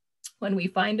 When we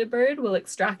find a bird, we'll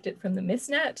extract it from the mist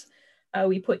net.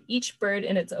 We put each bird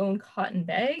in its own cotton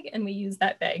bag, and we use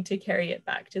that bag to carry it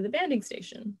back to the banding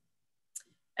station.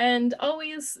 And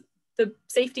always the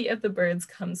safety of the birds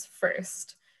comes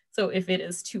first. So if it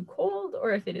is too cold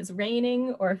or if it is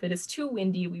raining or if it is too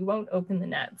windy, we won't open the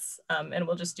nets and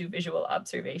we'll just do visual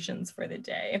observations for the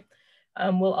day.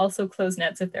 We'll also close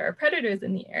nets if there are predators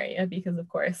in the area, because of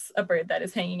course, a bird that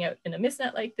is hanging out in a mist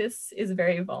net like this is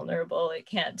very vulnerable. It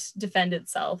can't defend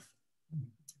itself.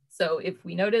 So if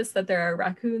we notice that there are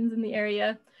raccoons in the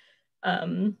area,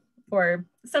 or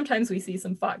sometimes we see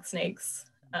some fox snakes,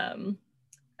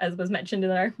 as was mentioned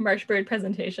in our marsh bird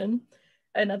presentation,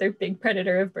 another big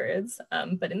predator of birds.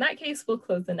 But in that case, we'll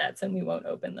close the nets and we won't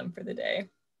open them for the day.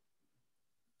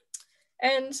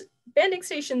 And banding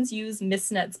stations use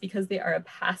mist nets because they are a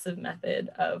passive method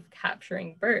of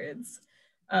capturing birds.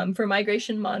 For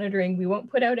migration monitoring, we won't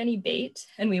put out any bait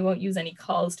and we won't use any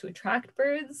calls to attract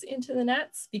birds into the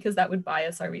nets because that would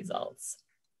bias our results.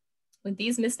 With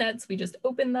these mist nets, we just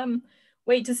open them,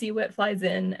 wait to see what flies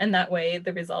in, and that way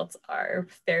the results are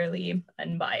fairly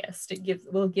unbiased.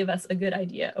 It will give us a good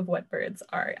idea of what birds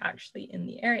are actually in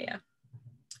the area.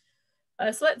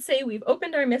 So let's say we've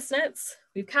opened our mist nets,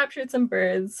 we've captured some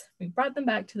birds, we've brought them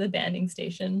back to the banding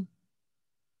station.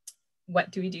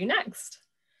 What do we do next?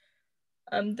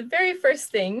 The very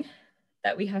first thing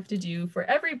that we have to do for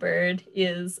every bird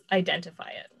is identify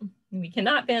it. We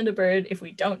cannot band a bird if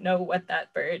we don't know what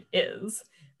that bird is,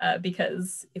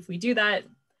 because if we do that,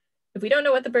 if we don't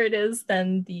know what the bird is,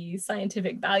 then the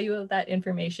scientific value of that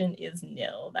information is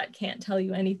nil. That can't tell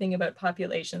you anything about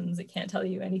populations. It can't tell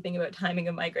you anything about timing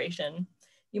of migration.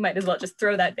 You might as well just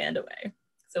throw that band away.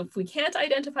 So if we can't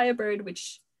identify a bird,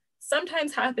 which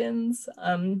sometimes happens,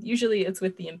 usually it's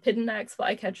with the Empidonax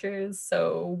flycatchers,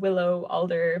 so willow,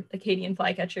 alder, Acadian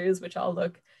flycatchers, which all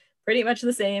look pretty much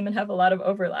the same and have a lot of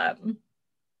overlap,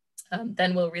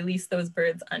 then we'll release those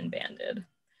birds unbanded.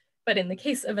 But in the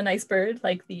case of a nice bird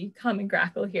like the common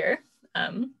grackle here,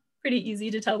 pretty easy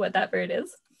to tell what that bird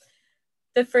is.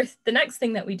 The next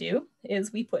thing that we do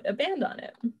is we put a band on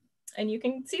it. And you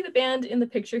can see the band in the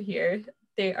picture here.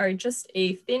 They are just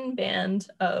a thin band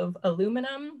of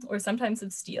aluminum or sometimes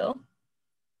of steel.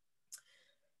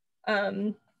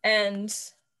 And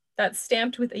that's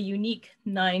stamped with a unique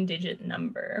 9-digit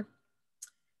number.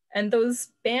 And those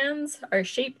bands are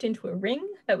shaped into a ring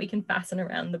that we can fasten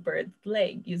around the bird's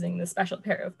leg using the special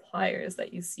pair of pliers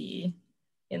that you see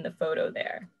in the photo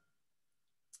there.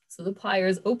 So the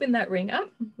pliers open that ring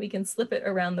up, we can slip it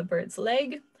around the bird's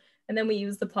leg, and then we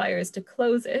use the pliers to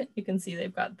close it. You can see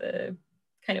they've got the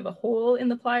kind of a hole in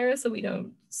the pliers so we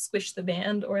don't squish the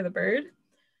band or the bird.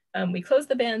 We close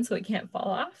the band so it can't fall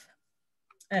off.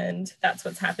 And that's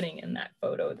what's happening in that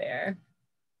photo there.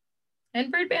 And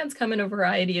bird bands come in a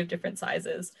variety of different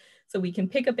sizes. So we can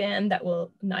pick a band that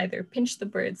will neither pinch the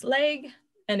bird's leg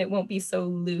and it won't be so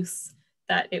loose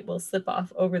that it will slip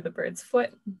off over the bird's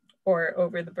foot or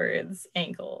over the bird's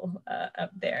ankle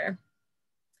up there.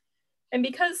 And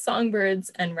because songbirds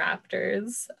and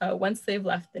raptors, once they've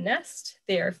left the nest,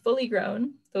 they are fully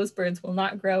grown. Those birds will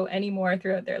not grow anymore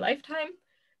throughout their lifetime.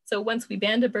 So once we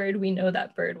band a bird, we know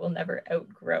that bird will never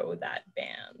outgrow that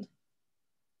band.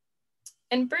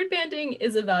 And bird banding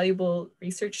is a valuable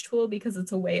research tool because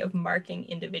it's a way of marking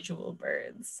individual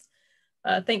birds.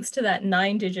 Thanks to that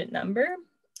 9-digit number,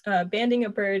 banding a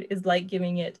bird is like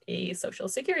giving it a social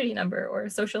security number or a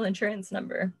social insurance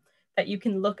number that you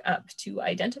can look up to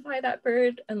identify that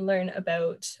bird and learn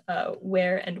about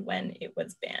where and when it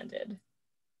was banded.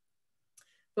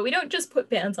 But we don't just put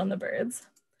bands on the birds.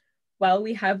 While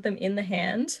we have them in the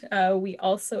hand, we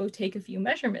also take a few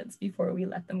measurements before we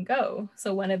let them go.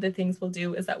 So one of the things we'll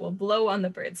do is that we'll blow on the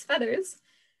bird's feathers,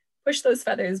 push those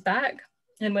feathers back.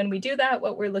 And when we do that,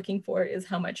 what we're looking for is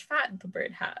how much fat the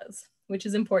bird has, which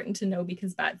is important to know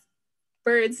because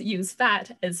birds use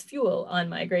fat as fuel on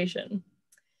migration.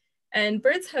 And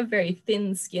birds have very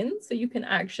thin skin. So you can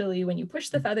actually, when you push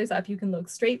the feathers up, you can look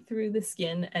straight through the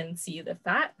skin and see the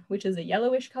fat, which is a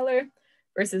yellowish color,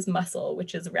 versus muscle,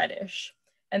 which is reddish.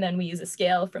 And then we use a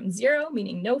scale from 0,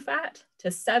 meaning no fat, to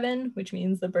 7, which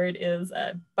means the bird is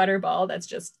a butterball that's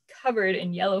just covered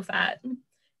in yellow fat.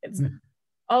 It's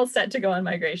all set to go on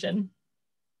migration.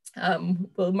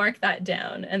 We'll mark that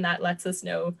down, and that lets us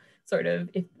know sort of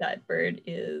if that bird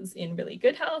is in really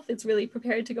good health, it's really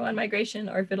prepared to go on migration,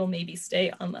 or if it'll maybe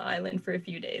stay on the island for a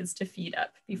few days to feed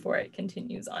up before it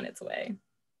continues on its way.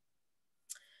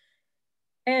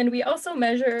 And we also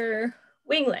measure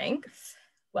wing length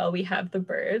while we have the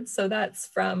bird. So that's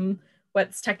from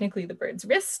what's technically the bird's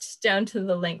wrist down to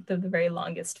the length of the very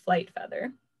longest flight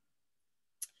feather.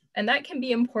 And that can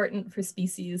be important for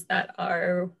species that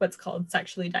are what's called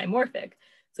sexually dimorphic.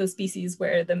 So species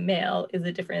where the male is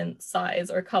a different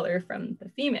size or color from the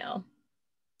female.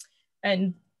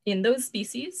 And in those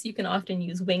species, you can often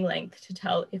use wing length to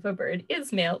tell if a bird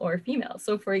is male or female.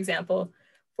 So for example,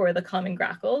 for the common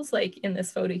grackles, like in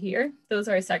this photo here, those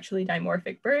are sexually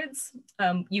dimorphic birds.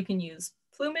 You can use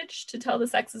plumage to tell the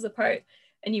sexes apart,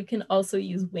 and you can also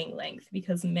use wing length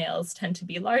because males tend to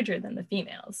be larger than the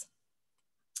females.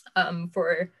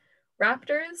 For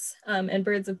raptors and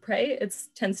birds of prey, it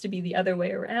tends to be the other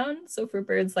way around. So for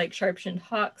birds like sharp-shinned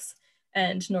hawks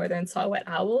and northern saw-whet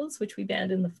owls, which we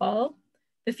banned in the fall,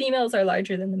 the females are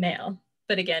larger than the male.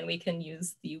 But again, we can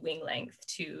use the wing length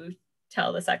to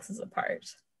tell the sexes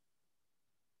apart.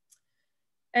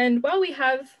 And while we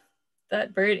have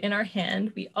that bird in our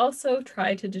hand, we also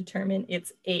try to determine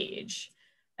its age.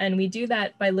 And we do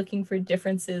that by looking for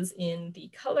differences in the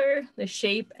color, the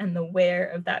shape, and the wear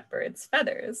of that bird's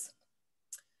feathers.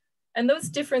 And those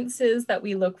differences that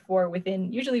we look for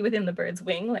usually within the bird's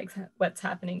wing, like what's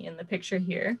happening in the picture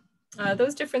here,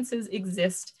 those differences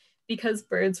exist because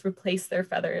birds replace their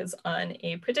feathers on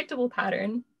a predictable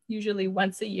pattern. Usually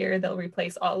once a year, they'll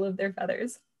replace all of their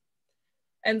feathers.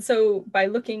 And so by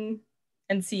looking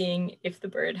and seeing if the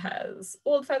bird has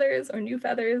old feathers or new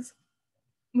feathers,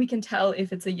 we can tell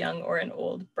if it's a young or an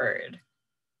old bird.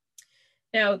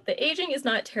 Now, the aging is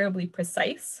not terribly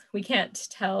precise. We can't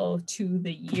tell to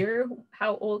the year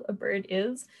how old a bird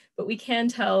is, but we can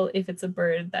tell if it's a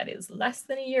bird that is less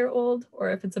than a year old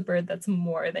or if it's a bird that's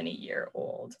more than a year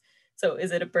old. So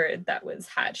is it a bird that was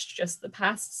hatched just the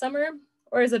past summer,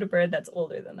 or is it a bird that's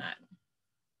older than that?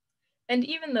 And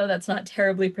even though that's not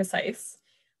terribly precise,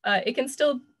 it can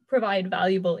still provide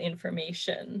valuable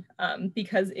information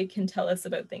because it can tell us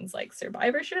about things like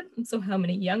survivorship. So how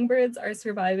many young birds are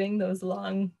surviving those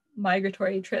long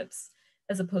migratory trips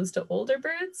as opposed to older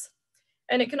birds.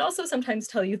 And it can also sometimes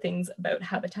tell you things about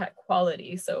habitat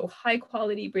quality. So high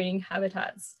quality breeding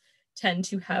habitats tend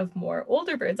to have more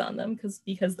older birds on them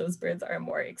because those birds are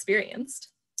more experienced.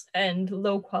 And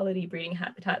low quality breeding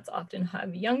habitats often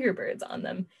have younger birds on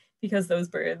them because those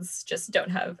birds just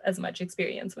don't have as much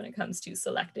experience when it comes to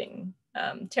selecting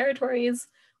territories,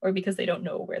 or because they don't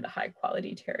know where the high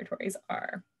quality territories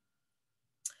are.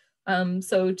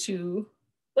 So to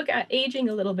look at aging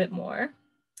a little bit more,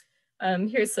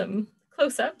 here's some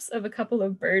close-ups of a couple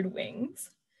of bird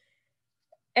wings.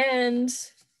 And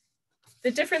the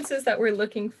differences that we're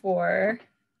looking for,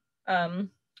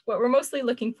 what we're mostly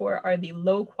looking for are the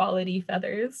low quality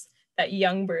feathers that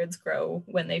young birds grow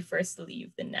when they first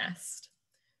leave the nest.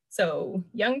 So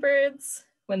young birds,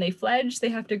 when they fledge, they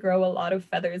have to grow a lot of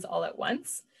feathers all at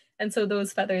once. And so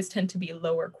those feathers tend to be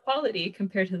lower quality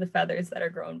compared to the feathers that are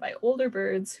grown by older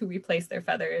birds who replace their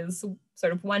feathers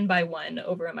sort of one by one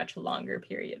over a much longer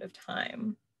period of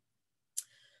time.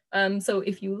 So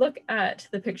if you look at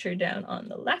the picture down on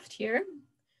the left here,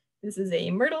 this is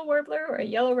a myrtle warbler or a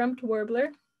yellow-rumped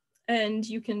warbler. And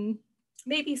you can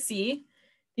maybe see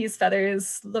these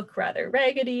feathers look rather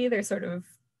raggedy. They're sort of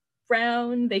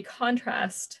brown. They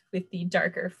contrast with the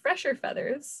darker, fresher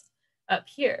feathers up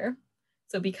here.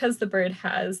 So because the bird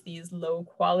has these low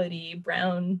quality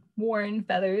brown worn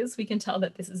feathers, we can tell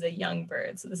that this is a young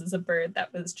bird. So this is a bird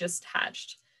that was just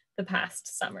hatched the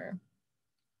past summer.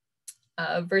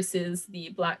 Versus the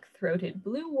black-throated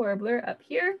blue warbler up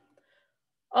here.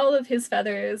 All of his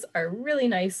feathers are really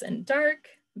nice and dark,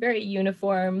 very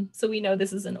uniform. So we know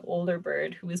this is an older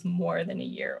bird who is more than a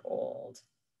year old.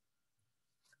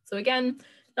 So again,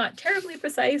 not terribly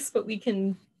precise, but we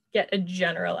can get a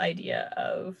general idea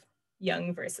of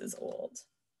young versus old.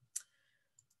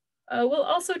 We'll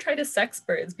also try to sex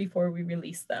birds before we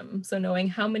release them. So knowing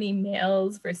how many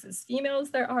males versus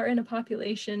females there are in a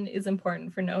population is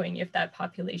important for knowing if that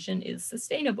population is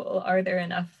sustainable. Are there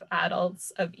enough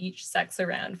adults of each sex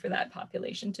around for that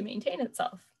population to maintain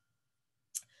itself?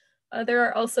 There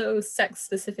are also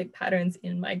sex-specific patterns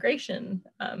in migration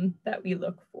that we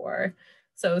look for.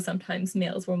 So sometimes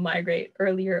males will migrate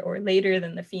earlier or later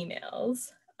than the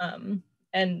females.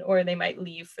 Or they might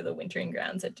leave for the wintering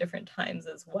grounds at different times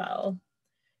as well.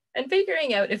 And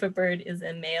figuring out if a bird is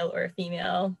a male or a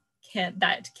female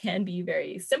can be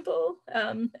very simple,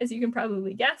 as you can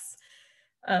probably guess,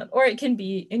 or it can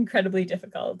be incredibly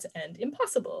difficult and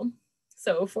impossible.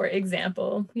 So for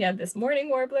example, we have this mourning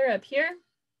warbler up here.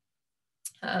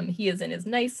 He is in his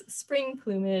nice spring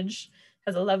plumage,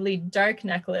 has a lovely dark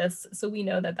necklace, so we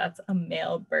know that that's a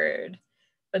male bird.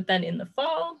 But then in the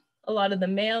fall, a lot of the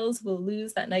males will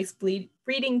lose that nice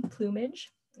breeding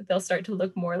plumage. They'll start to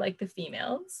look more like the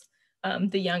females.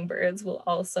 The young birds will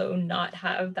also not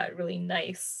have that really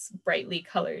nice, brightly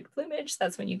colored plumage.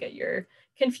 That's when you get your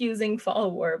confusing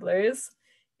fall warblers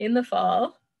in the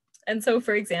fall. And so,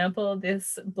 for example,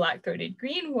 this black-throated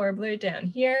green warbler down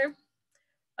here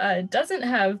doesn't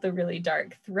have the really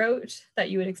dark throat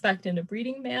that you would expect in a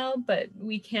breeding male, but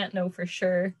we can't know for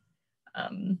sure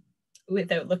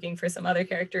without looking for some other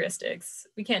characteristics.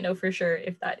 We can't know for sure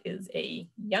if that is a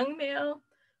young male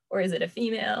or is it a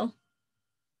female?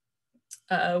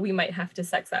 We might have to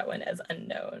sex that one as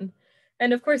unknown.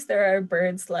 And of course, there are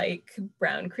birds like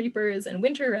brown creepers and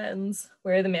winter wrens,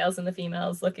 where the males and the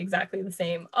females look exactly the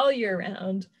same all year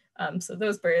round. So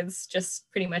those birds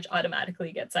just pretty much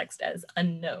automatically get sexed as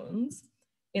unknowns,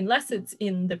 unless it's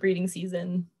in the breeding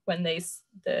season when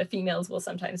the females will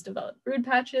sometimes develop brood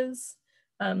patches.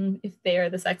 If they are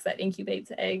the sex that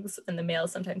incubates eggs, and the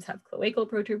males sometimes have cloacal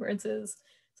protuberances.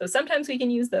 So sometimes we can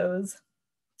use those,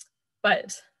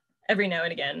 but every now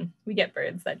and again, we get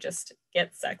birds that just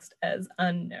get sexed as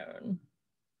unknown.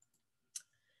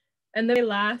 And the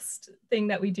last thing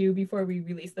that we do before we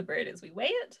release the bird is we weigh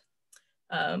it.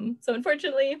 So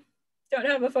unfortunately, don't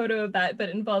have a photo of that, but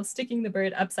it involves sticking the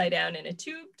bird upside down in a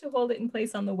tube to hold it in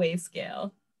place on the weigh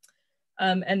scale.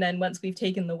 And then once we've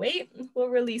taken the weight, we'll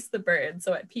release the bird.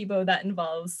 So at PIBO, that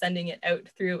involves sending it out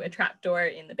through a trapdoor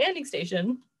in the banding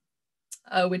station,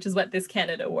 which is what this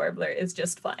Canada warbler is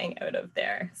just flying out of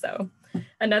there. So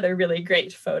another really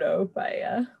great photo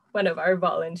by one of our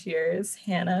volunteers,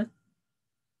 Hannah.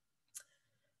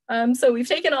 So we've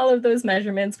taken all of those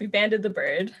measurements, we banded the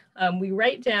bird. We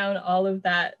write down all of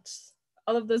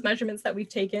those measurements that we've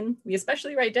taken. We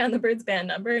especially write down the bird's band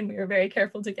number, and we were very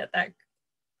careful to get that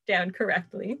down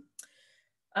correctly.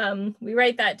 We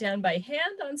write that down by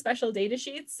hand on special data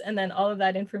sheets, and then all of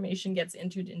that information gets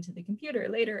entered into the computer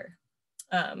later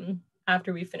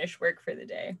after we finish work for the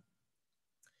day.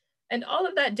 And all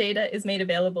of that data is made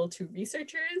available to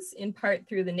researchers, in part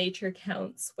through the Nature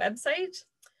Counts website.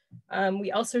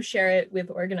 We also share it with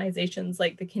organizations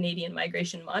like the Canadian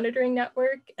Migration Monitoring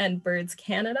Network and Birds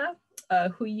Canada,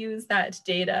 who use that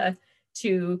data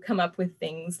to come up with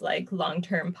things like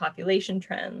long-term population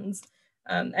trends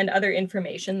and other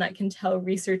information that can tell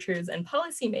researchers and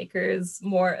policymakers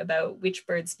more about which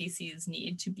bird species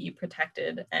need to be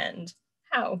protected and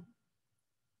how.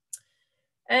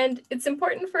 And it's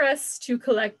important for us to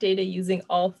collect data using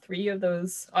all three of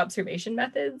those observation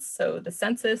methods, so the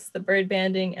census, the bird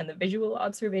banding, and the visual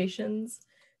observations,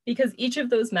 because each of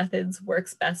those methods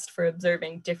works best for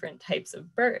observing different types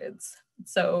of birds.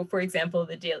 So for example,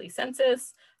 the daily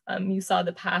census, you saw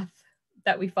the path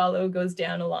that we follow goes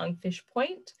down along Fish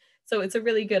Point. So it's a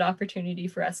really good opportunity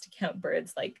for us to count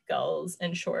birds like gulls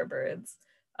and shorebirds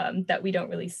that we don't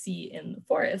really see in the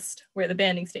forest where the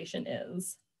banding station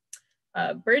is.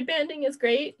 Bird banding is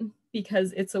great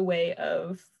because it's a way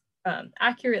of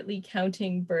accurately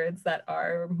counting birds that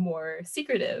are more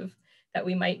secretive, that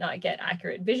we might not get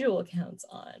accurate visual counts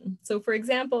on. So for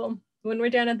example, when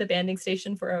we're down at the banding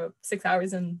station for 6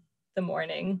 hours in the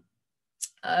morning,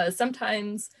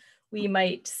 sometimes we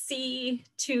might see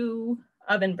 2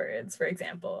 ovenbirds, for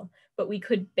example, but we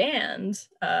could band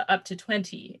up to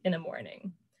 20 in a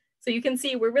morning. So you can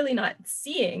see we're really not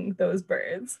seeing those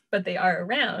birds, but they are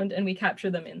around, and we capture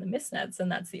them in the mist nets,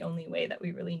 and that's the only way that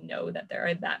we really know that there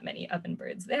are that many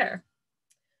ovenbirds there.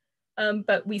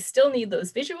 But we still need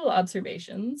those visual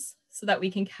observations so that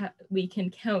we can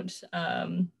count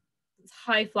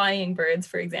high-flying birds,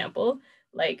 for example,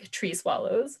 like tree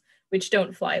swallows, which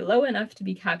don't fly low enough to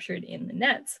be captured in the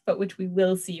nets, but which we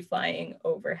will see flying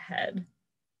overhead.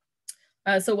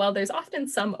 So while there's often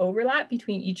some overlap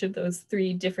between each of those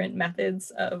 3 different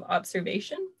methods of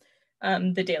observation,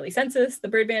 the daily census, the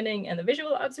bird banding, and the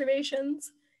visual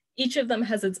observations, each of them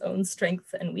has its own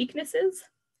strengths and weaknesses.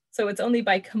 So it's only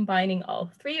by combining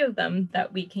all 3 of them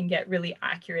that we can get really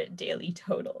accurate daily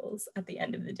totals at the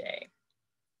end of the day.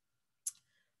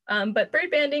 But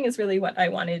bird banding is really what I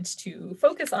wanted to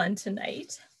focus on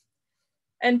tonight.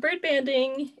 And bird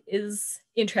banding is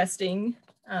interesting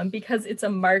because it's a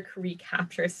mark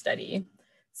recapture study.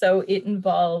 So it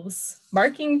involves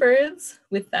marking birds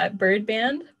with that bird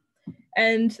band,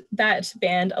 and that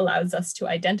band allows us to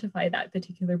identify that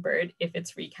particular bird if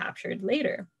it's recaptured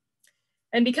later.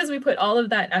 And because we put all of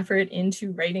that effort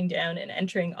into writing down and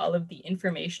entering all of the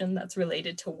information that's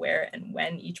related to where and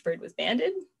when each bird was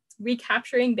banded,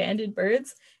 recapturing banded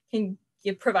birds can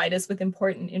provide us with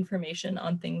important information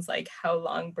on things like how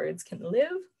long birds can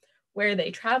live, where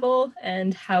they travel,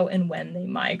 and how and when they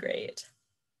migrate.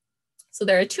 So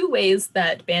there are 2 ways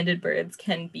that banded birds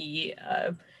can be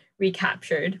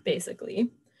recaptured, basically.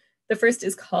 The first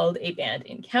is called a band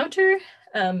encounter,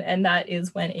 and that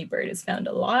is when a bird is found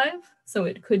alive. So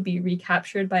it could be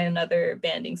recaptured by another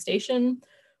banding station,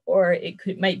 or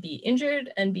it might be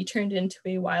injured and be turned into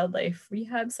a wildlife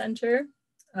rehab center.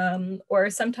 Or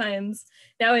sometimes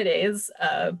nowadays,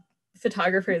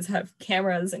 photographers have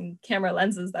cameras and camera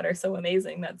lenses that are so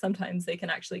amazing that sometimes they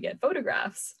can actually get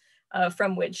photographs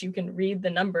from which you can read the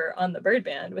number on the bird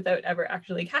band without ever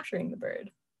actually capturing the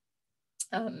bird.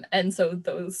 And so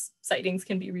those sightings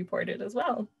can be reported as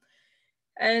well.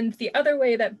 And the other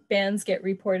way that bands get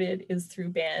reported is through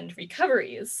band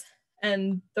recoveries.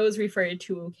 And those refer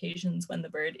to occasions when the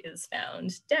bird is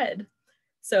found dead.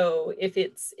 So if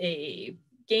it's a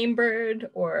game bird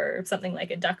or something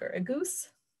like a duck or a goose,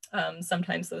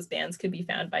 sometimes those bands could be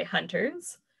found by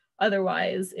hunters.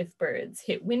 Otherwise, if birds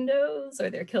hit windows or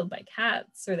they're killed by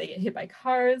cats or they get hit by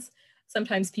cars,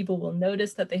 sometimes people will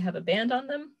notice that they have a band on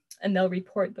them and they'll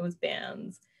report those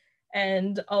bands.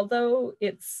 And although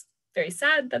it's very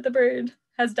sad that the bird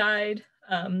has died,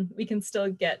 we can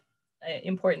still get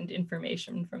important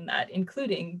information from that,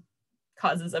 including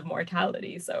causes of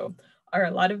mortality. So are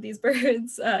a lot of these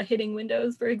birds hitting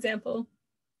windows, for example?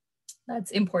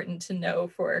 That's important to know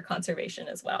for conservation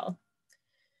as well.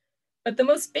 But the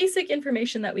most basic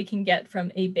information that we can get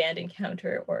from a band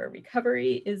encounter or a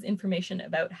recovery is information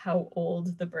about how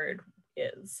old the bird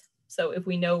is. So if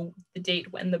we know the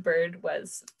date when the bird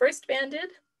was first banded,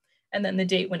 and then the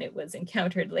date when it was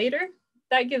encountered later,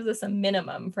 that gives us a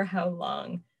minimum for how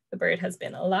long the bird has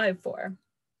been alive for.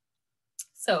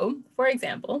 So, for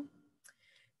example,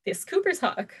 this Cooper's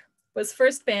hawk was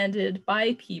first banded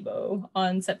by PIBO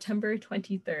on September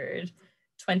 23rd,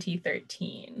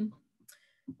 2013.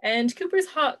 And Cooper's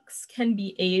hawks can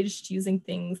be aged using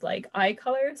things like eye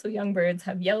color. So young birds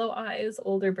have yellow eyes,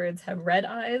 older birds have red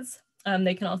eyes.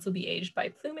 They can also be aged by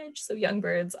plumage. So young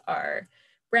birds are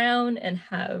brown and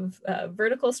have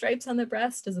vertical stripes on the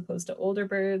breast, as opposed to older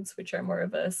birds, which are more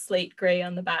of a slate gray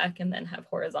on the back and then have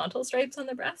horizontal stripes on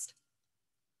the breast.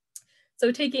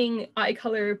 So taking eye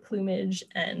color, plumage,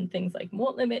 and things like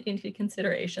molt limit into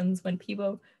considerations, when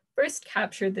PIBO first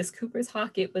captured this Cooper's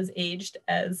hawk, it was aged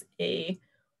as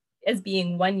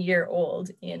being 1 year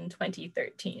old in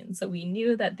 2013. So we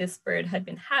knew that this bird had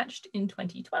been hatched in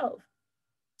 2012.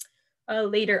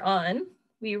 Later on,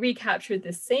 we recaptured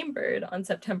this same bird on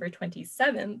September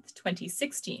 27th,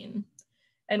 2016.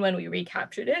 And when we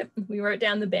recaptured it, we wrote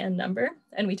down the band number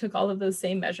and we took all of those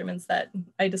same measurements that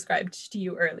I described to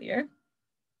you earlier.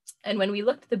 And when we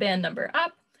looked the band number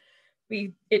up,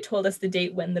 it told us the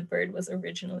date when the bird was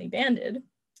originally banded.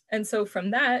 And so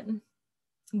from that,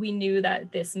 we knew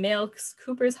that this male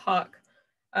Cooper's hawk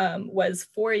was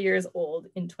 4 years old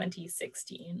in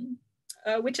 2016,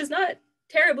 which is not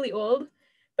terribly old,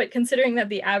 but considering that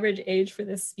the average age for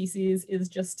this species is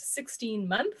just 16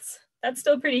 months, that's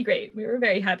still pretty great. We were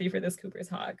very happy for this Cooper's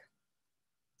hawk.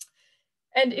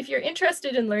 And if you're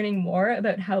interested in learning more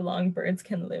about how long birds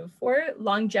can live for,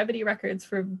 longevity records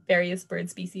for various bird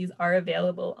species are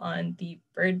available on the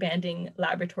Bird Banding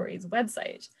Laboratory's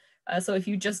website. So if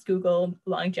you just Google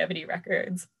longevity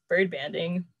records, bird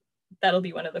banding, that'll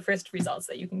be one of the first results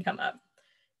that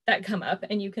come up,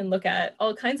 and you can look at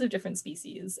all kinds of different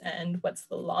species and what's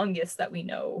the longest that we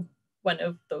know one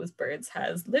of those birds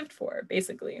has lived for,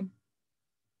 basically.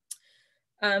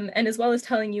 And as well as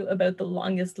telling you about the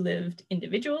longest lived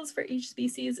individuals for each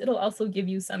species, it'll also give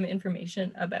you some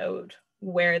information about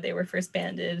where they were first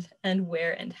banded and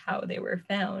where and how they were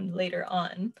found later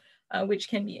on, which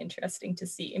can be interesting to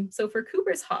see. So for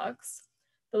Cooper's hawks,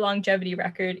 the longevity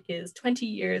record is 20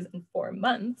 years and 4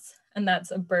 months, and that's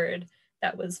a bird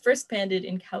that was first banded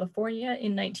in California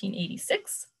in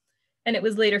 1986, and it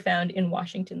was later found in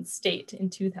Washington State in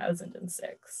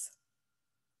 2006.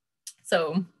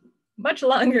 So much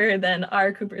longer than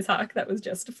our Cooper's hawk that was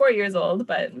just 4 years old,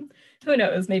 but who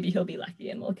knows, maybe he'll be lucky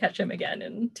and we'll catch him again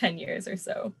in 10 years or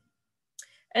so.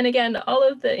 And again, all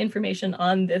of the information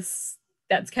on this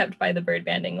that's kept by the Bird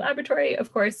Banding Laboratory,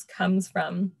 of course, comes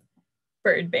from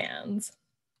bird bands.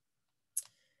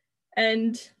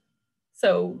 And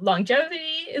so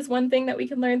longevity is one thing that we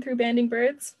can learn through banding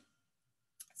birds.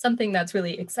 Something that's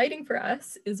really exciting for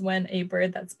us is when a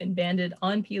bird that's been banded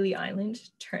on Pelee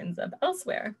Island turns up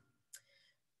elsewhere.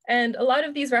 And a lot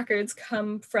of these records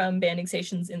come from banding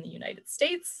stations in the United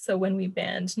States. So when we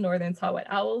band northern saw-whet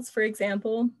owls, for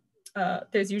example,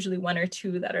 there's usually 1 or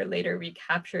 2 that are later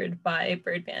recaptured by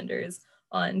bird banders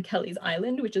on Kelly's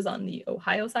Island, which is on the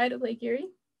Ohio side of Lake Erie.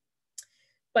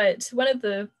 But one of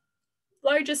the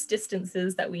largest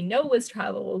distances that we know was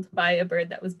traveled by a bird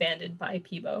that was banded by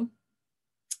PIBO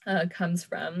comes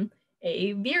from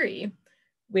a veery,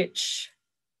 which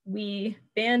we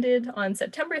banded on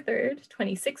September 3rd,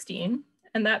 2016,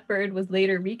 and that bird was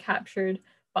later recaptured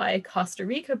by Costa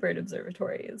Rica bird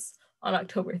observatories on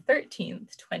October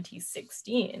 13th,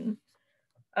 2016.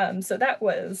 So that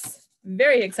was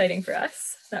very exciting for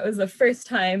us. That was the first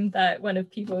time that one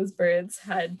of PIBO's birds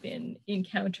had been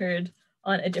encountered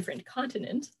on a different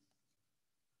continent.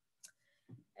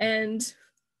 And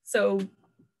so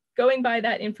going by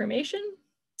that information,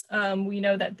 we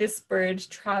know that this bird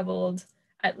traveled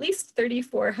at least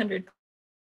 3,400.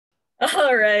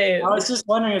 All right. I was just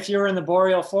wondering if you were in the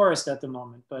boreal forest at the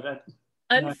moment, but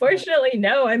unfortunately,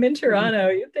 no, I'm in Toronto.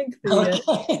 You'd think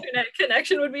the internet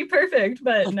connection would be perfect,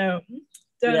 but no,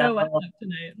 don't know what's up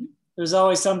tonight. There's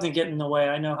always something getting in the way.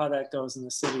 I know how that goes in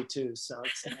the city too, so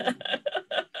it's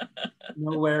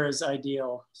nowhere is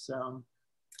ideal. So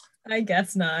I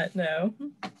guess not. No.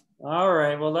 All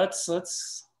right. Well, let's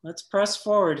press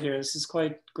forward here. This is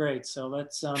quite great. So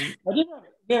let's.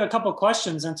 We have a couple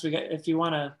questions since we get. If you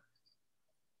want to.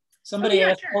 Somebody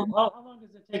asked, sure. how long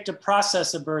does it take to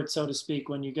process a bird, so to speak,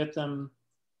 when you get them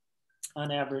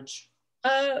on average?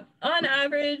 On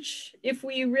average, if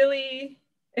we really.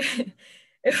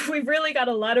 If we've really got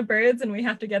a lot of birds and we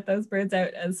have to get those birds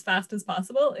out as fast as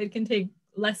possible, it can take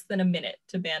less than a minute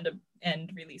to band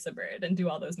and release a bird and do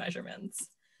all those measurements.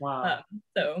 Wow.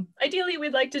 So ideally,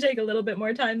 we'd like to take a little bit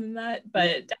more time than that,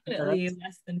 but definitely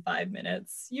less than 5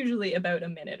 minutes. Usually about a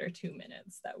minute or 2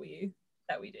 minutes that we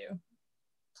do.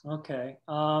 Okay.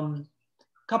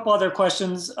 Couple other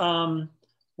questions.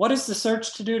 What is the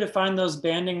search to do to find those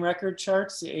banding record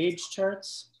charts, the age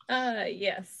charts?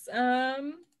 Yes.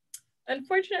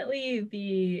 Unfortunately,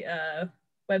 the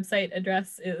website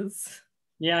address is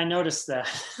Yeah, I noticed that.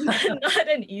 not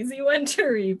an easy one to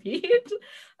repeat,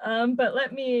 but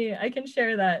I can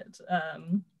share that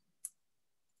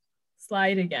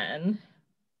slide again.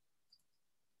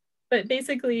 But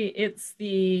basically it's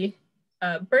the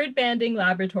Bird Banding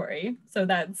Laboratory. So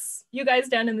that's you guys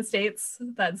down in the States.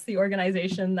 That's the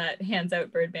organization that hands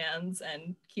out bird bands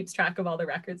and keeps track of all the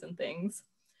records and things.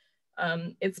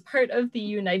 It's part of the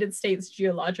United States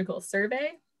Geological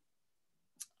Survey.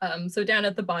 So down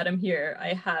at the bottom here,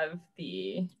 I have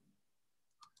the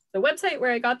website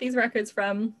where I got these records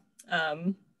from.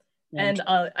 And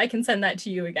I can send that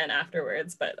to you again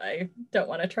afterwards, but I don't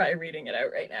want to try reading it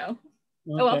out right now.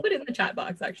 Okay. Oh, I'll put it in the chat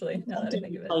box actually, now that I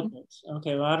think of it.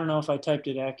 Okay, well, I don't know if I typed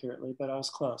it accurately, but I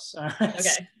was close. All right.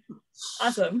 Okay,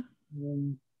 awesome.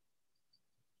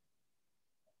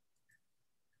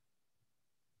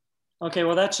 Okay,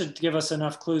 well, that should give us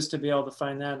enough clues to be able to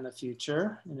find that in the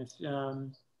future.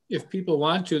 And if people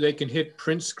want to, they can hit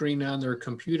print screen on their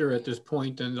computer at this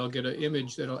point, and they'll get an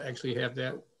image that'll actually have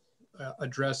that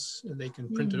address, and they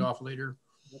can print it off later.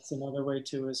 That's another way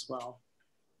too as well.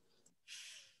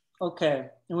 Okay,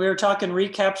 and we were talking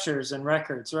recaptures and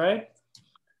records, right?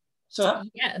 So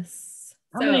yes.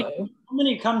 How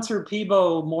many come through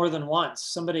PIBO more than once?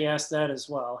 Somebody asked that as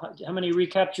well. How many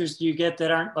recaptures do you get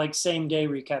that aren't like same day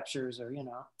recaptures or, you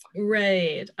know?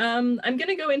 Right. I'm going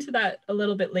to go into that a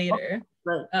little bit later.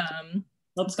 Right.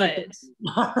 Let's get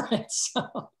all right.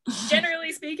 So.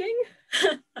 Generally speaking,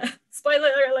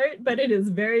 spoiler alert, but it is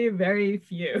very, very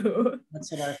few.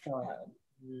 That's what I thought.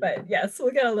 But yes,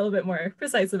 we'll get a little bit more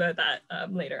precise about that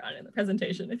later on in the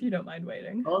presentation, if you don't mind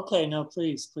waiting. Okay, no,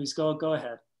 please go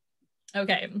ahead.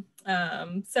 Okay,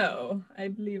 so I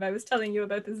believe I was telling you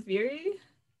about this Erie.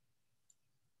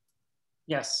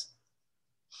 Yes.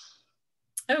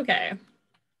 Okay,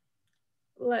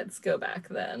 let's go back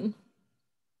then.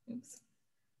 Oops.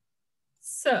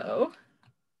 So,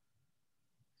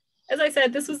 as I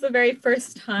said, this was the very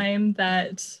first time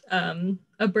that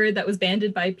a bird that was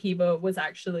banded by PIBO was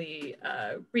actually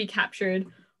recaptured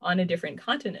on a different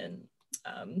continent,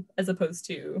 as opposed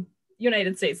to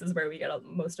United States is where we get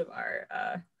most of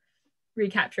our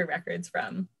recapture records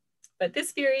from. But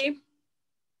this Erie,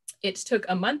 it took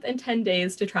a month and 10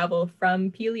 days to travel from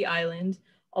Pelee Island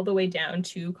all the way down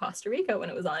to Costa Rica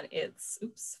when it was on its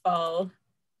fall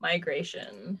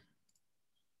migration.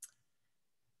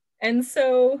 And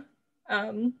so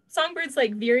songbirds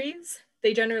like veeries,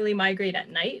 they generally migrate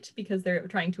at night because they're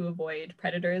trying to avoid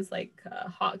predators like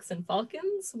hawks and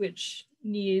falcons, which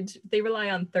they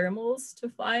rely on thermals to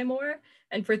fly more.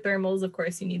 And for thermals, of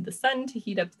course, you need the sun to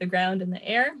heat up the ground and the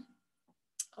air.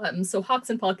 So hawks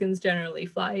and falcons generally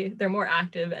fly, they're more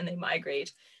active and they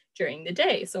migrate during the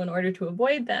day. So in order to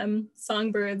avoid them,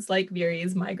 songbirds like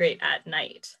veeries migrate at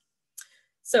night.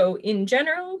 So in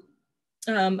general,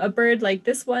 a bird like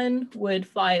this one would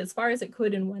fly as far as it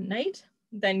could in one night,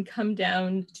 then come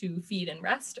down to feed and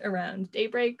rest around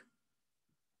daybreak,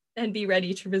 and be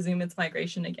ready to resume its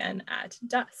migration again at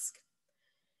dusk.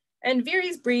 And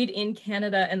veeries breed in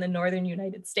Canada and the northern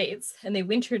United States, and they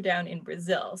winter down in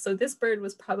Brazil. So this bird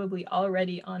was probably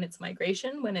already on its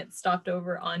migration when it stopped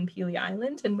over on Pelee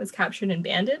Island and was captured and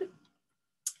banded.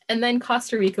 And then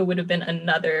Costa Rica would have been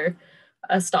another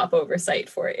stopover site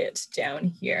for it down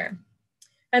here.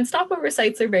 And stopover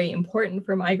sites are very important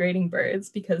for migrating birds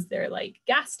because they're like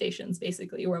gas stations,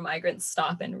 basically, where migrants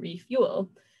stop and refuel.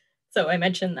 So I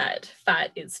mentioned that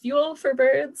fat is fuel for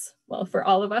birds, well, for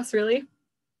all of us really.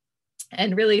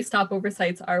 And really stopover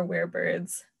sites are where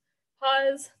birds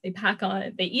pause, they pack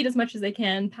on, they eat as much as they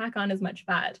can, pack on as much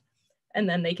fat, and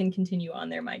then they can continue on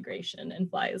their migration and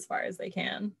fly as far as they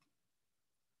can.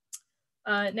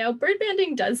 Now, bird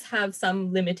banding does have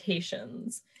some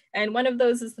limitations. And one of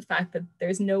those is the fact that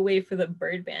there's no way for the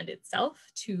bird band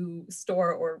itself to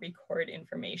store or record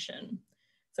information.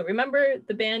 So remember,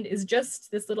 the band is just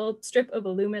this little strip of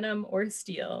aluminum or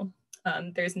steel.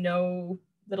 There's no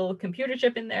little computer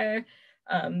chip in there.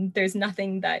 There's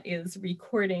nothing that is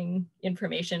recording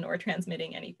information or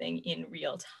transmitting anything in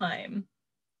real time.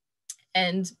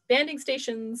 And banding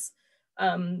stations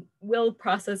will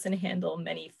process and handle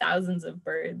many thousands of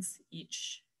birds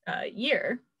each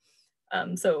year.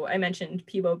 So I mentioned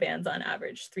PIBO bands on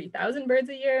average 3,000 birds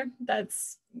a year.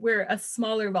 We're a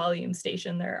smaller volume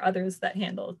station. There are others that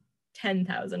handle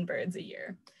 10,000 birds a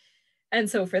year. And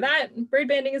so for that, bird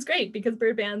banding is great because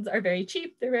bird bands are very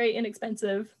cheap. They're very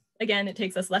inexpensive. Again, it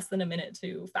takes us less than a minute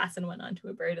to fasten one onto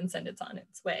a bird and send it on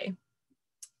its way.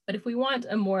 But if we want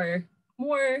a more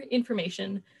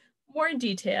information, more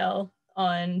detail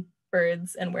on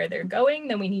birds and where they're going,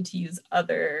 then we need to use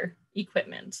other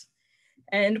equipment.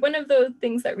 And one of the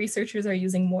things that researchers are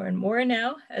using more and more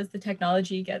now as the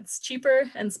technology gets cheaper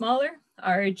and smaller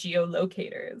are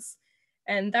geolocators.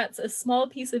 And that's a small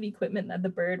piece of equipment that the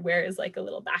bird wears like a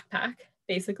little backpack,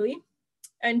 basically.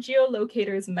 And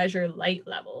geolocators measure light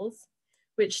levels,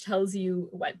 which tells you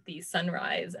what the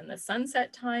sunrise and the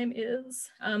sunset time is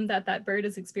that bird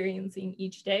is experiencing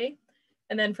each day.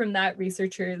 And then from that,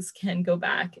 researchers can go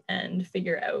back and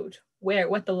figure out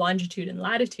what the longitude and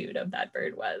latitude of that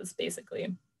bird was,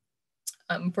 basically,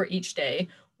 for each day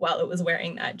while it was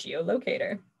wearing that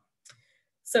geolocator.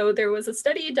 So there was a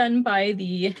study done by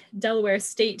the Delaware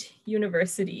State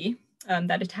University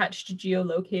that attached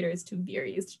geolocators to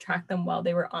veeries to track them while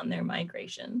they were on their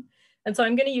migration. And so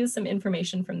I'm going to use some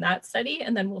information from that study,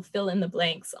 and then we'll fill in the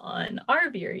blanks on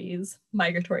our veery's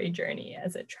migratory journey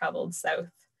as it traveled south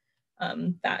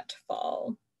that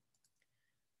fall.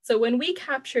 So when we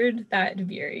captured that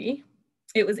veery,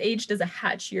 it was aged as a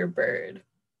hatch-year bird.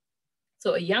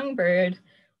 So a young bird,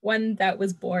 one that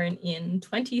was born in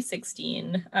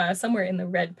 2016, somewhere in the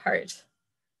red part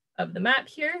of the map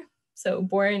here. So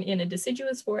born in a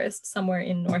deciduous forest somewhere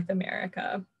in North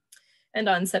America. And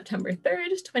on September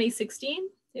 3rd, 2016,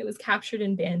 it was captured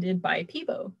and banded by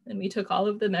PIBO. And we took all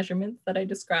of the measurements that I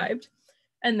described,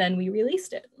 and then we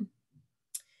released it.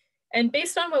 And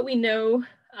based on what we know,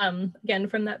 again,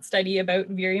 from that study about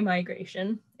veery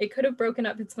migration, it could have broken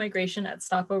up its migration at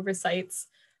stopover sites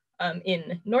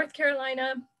in North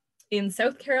Carolina, in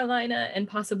South Carolina, and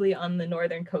possibly on the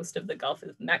northern coast of the Gulf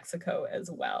of Mexico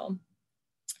as well.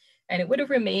 And it would have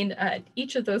remained at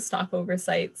each of those stopover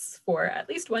sites for at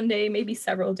least one day, maybe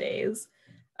several days,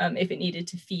 if it needed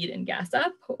to feed and gas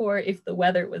up, or if the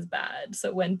weather was bad.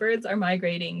 So when birds are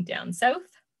migrating down south,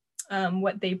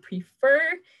 what they prefer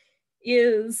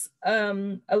is a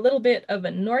little bit of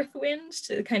a north wind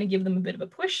to kind of give them a bit of a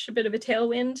push, a bit of a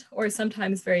tailwind, or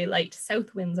sometimes very light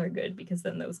south winds are good because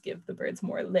then those give the birds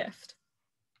more lift.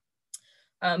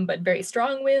 But very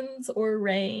strong winds or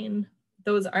rain,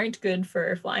 those aren't good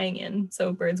for flying in,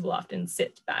 so birds will often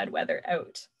sit bad weather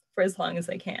out for as long as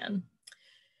they can.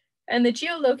 And the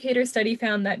geolocator study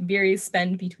found that veeries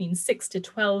spend between 6 to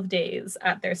 12 days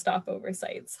at their stopover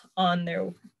sites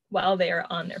while they are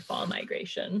on their fall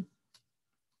migration.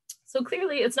 So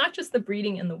clearly, it's not just the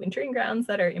breeding and the wintering grounds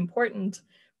that are important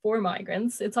for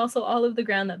migrants, it's also all of the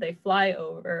ground that they fly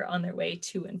over on their way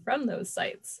to and from those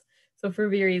sites. So for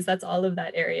veeries, that's all of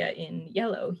that area in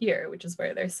yellow here, which is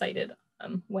where they're sighted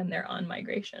when they're on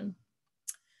migration.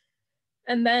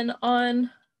 And then on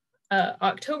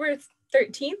October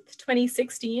 13th,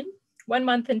 2016, 1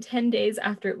 month and 10 days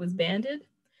after it was banded,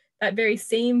 that very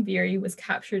same veery was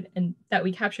captured and that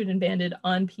we captured and banded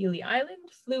on Pelee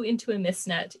Island flew into a mist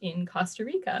net in Costa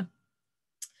Rica.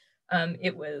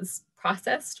 It was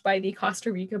processed by the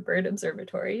Costa Rica Bird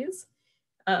Observatories.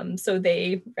 So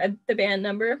they read the band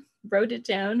number, wrote it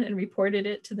down, and reported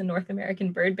it to the North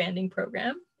American Bird Banding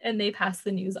Program, and they passed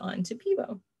the news on to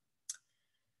PIBO.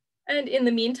 And in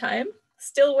the meantime,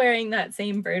 still wearing that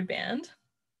same bird band,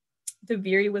 the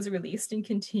veery was released and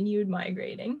continued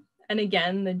migrating. And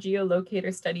again, the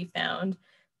geolocator study found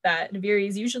that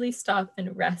veeries usually stop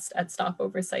and rest at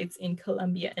stopover sites in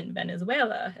Colombia and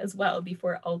Venezuela as well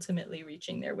before ultimately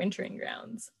reaching their wintering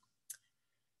grounds.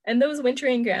 And those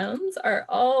wintering grounds are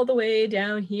all the way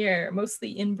down here,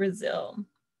 mostly in Brazil.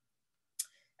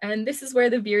 And this is where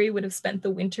the veery would have spent the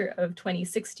winter of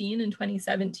 2016 and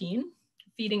 2017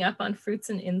 feeding up on fruits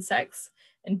and insects,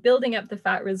 and building up the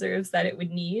fat reserves that it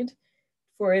would need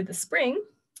for the spring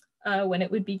when it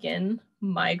would begin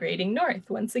migrating north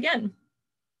once again.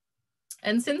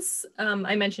 And since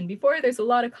I mentioned before, there's a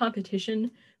lot of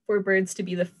competition for birds to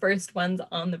be the first ones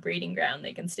on the breeding ground.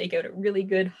 They can stake out a really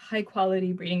good, high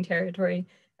quality breeding territory,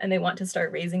 and they want to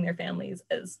start raising their families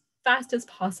as fast as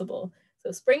possible.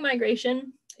 So spring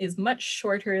migration is much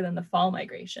shorter than the fall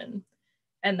migration.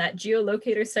 And that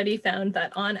geolocator study found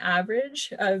that on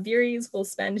average, veeries will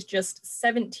spend just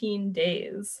 17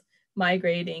 days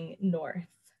migrating north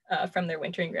from their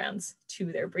wintering grounds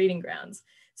to their breeding grounds.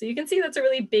 So you can see that's a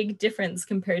really big difference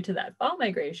compared to that fall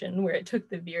migration, where it took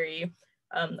the veery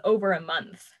over a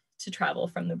month to travel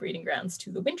from the breeding grounds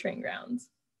to the wintering grounds.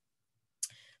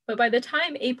 But by the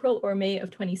time April or May of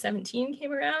 2017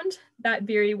 came around, that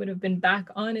veery would have been back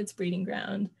on its breeding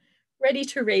ground, ready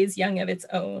to raise young of its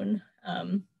own,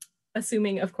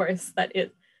 assuming, of course, that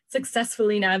it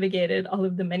successfully navigated all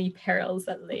of the many perils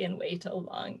that lay in wait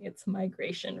along its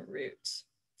migration route.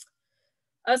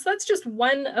 So that's just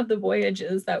one of the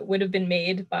voyages that would have been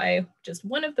made by just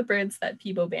one of the birds that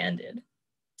PIBO banded.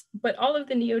 But all of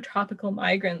the neotropical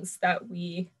migrants that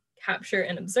we capture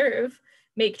and observe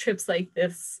make trips like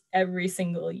this every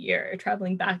single year,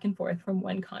 traveling back and forth from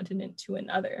one continent to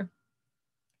another.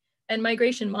 And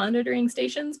migration monitoring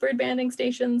stations, bird banding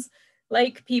stations,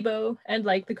 like PIBO and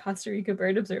like the Costa Rica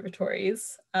bird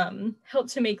observatories, help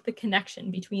to make the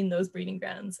connection between those breeding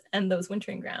grounds and those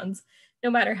wintering grounds, no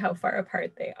matter how far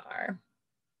apart they are.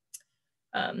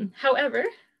 However,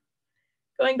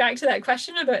 going back to that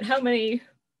question about how many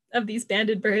of these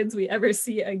banded birds we ever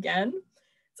see again,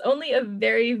 it's only a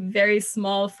very, very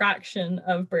small fraction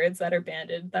of birds that are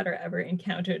banded that are ever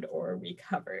encountered or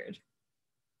recovered.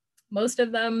 Most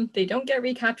of them, they don't get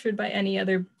recaptured by any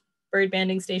other bird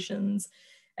banding stations,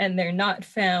 and they're not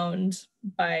found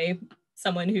by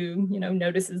someone who,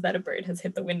 notices that a bird has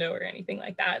hit the window or anything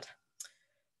like that.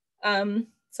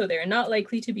 So they're not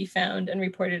likely to be found and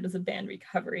reported as a band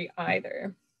recovery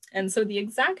either. And so the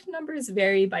exact numbers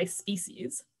vary by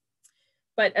species,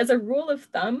 but as a rule of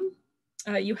thumb,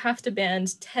 you have to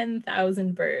band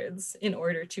 10,000 birds in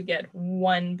order to get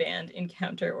one band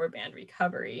encounter or band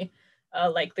recovery,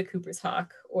 like the Cooper's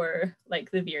hawk or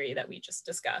like the veery that we just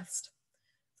discussed.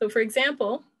 So for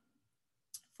example,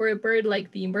 for a bird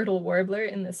like the myrtle warbler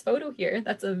in this photo here,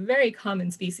 that's a very common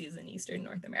species in Eastern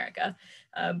North America.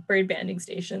 Bird banding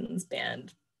stations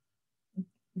band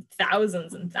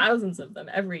thousands and thousands of them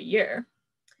every year.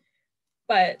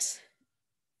 But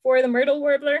for the myrtle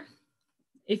warbler,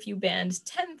 if you band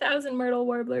 10,000 myrtle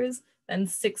warblers, then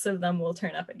 6 of them will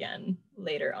turn up again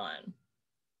later on.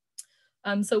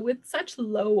 So with such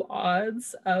low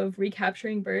odds of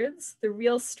recapturing birds, the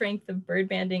real strength of bird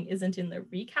banding isn't in the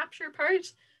recapture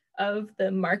part of the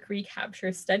mark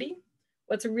recapture study.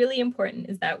 What's really important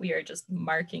is that we are just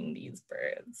marking these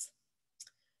birds.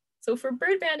 So for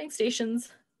bird banding stations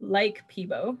like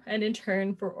PIBO, and in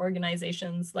turn for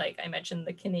organizations like I mentioned,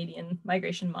 the Canadian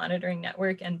Migration Monitoring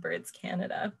Network and Birds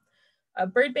Canada,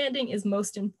 bird banding is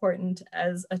most important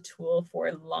as a tool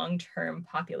for long-term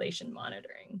population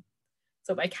monitoring.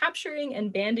 So by capturing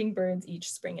and banding birds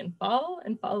each spring and fall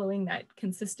and following that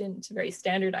consistent, very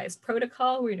standardized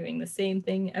protocol, we're doing the same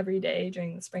thing every day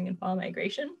during the spring and fall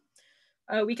migration,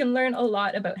 we can learn a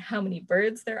lot about how many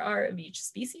birds there are of each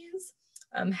species,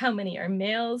 how many are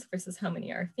males versus how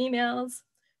many are females,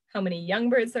 how many young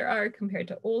birds there are compared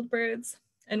to old birds,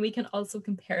 and we can also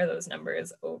compare those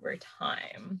numbers over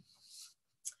time.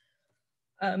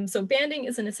 So banding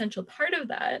is an essential part of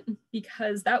that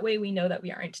because that way we know that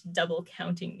we aren't double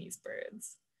counting these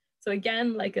birds. So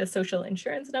again, like a social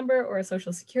insurance number or a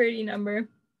social security number,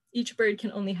 each bird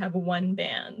can only have one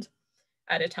band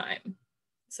at a time.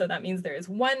 So that means there is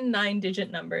one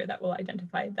 9-digit number that will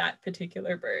identify that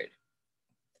particular bird.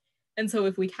 And so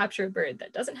if we capture a bird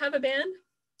that doesn't have a band,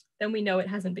 then we know it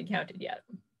hasn't been counted yet.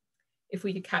 If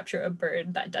we could capture a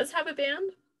bird that does have a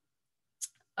band,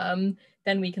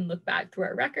 then we can look back through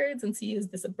our records and see, is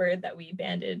this a bird that we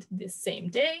banded this same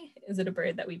day? Is it a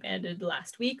bird that we banded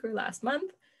last week or last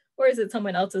month? Or is it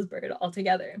someone else's bird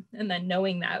altogether? And then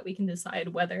knowing that, we can decide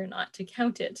whether or not to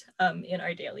count it in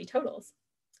our daily totals.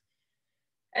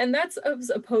 And that's as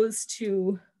opposed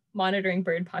to monitoring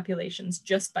bird populations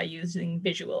just by using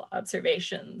visual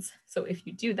observations. So if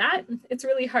you do that, it's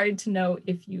really hard to know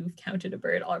if you've counted a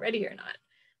bird already or not.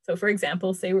 So for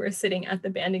example, say we're sitting at the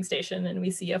banding station and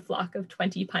we see a flock of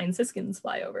 20 pine siskins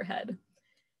fly overhead.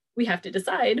 We have to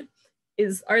decide,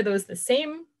 are those the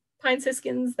same pine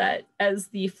siskins that as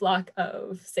the flock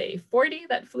of say 40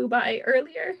 that flew by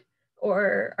earlier?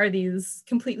 Or are these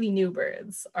completely new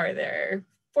birds? Are there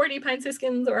 40 pine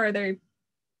siskins or are there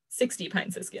 60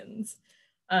 pine siskins?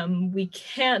 We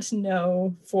can't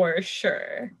know for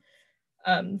sure.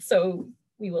 So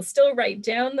we will still write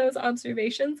down those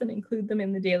observations and include them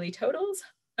in the daily totals,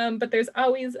 but there's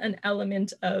always an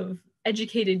element of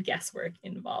educated guesswork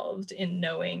involved in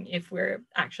knowing if we're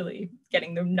actually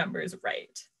getting the numbers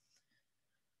right.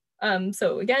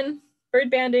 So again, bird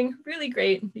banding, really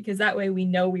great, because that way we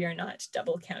know we are not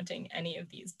double counting any of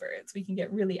these birds. We can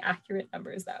get really accurate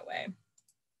numbers that way.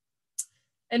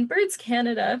 And Birds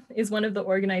Canada is one of the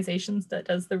organizations that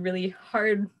does the really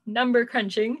hard number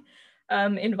crunching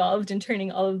involved in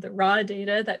turning all of the raw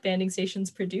data that banding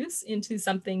stations produce into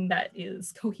something that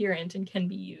is coherent and can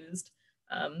be used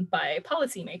by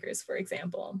policymakers, for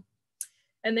example.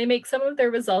 And they make some of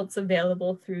their results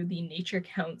available through the Nature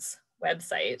Counts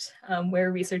website,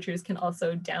 where researchers can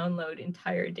also download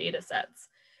entire data sets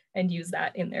and use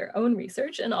that in their own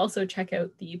research, and also check out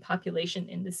the population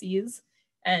indices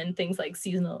and things like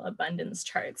seasonal abundance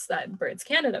charts that Birds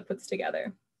Canada puts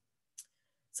together.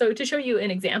 So to show you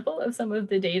an example of some of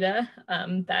the data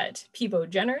that PIBO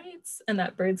generates and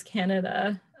that Birds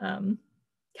Canada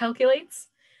calculates,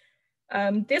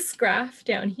 this graph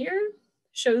down here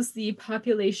shows the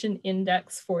population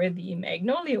index for the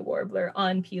magnolia warbler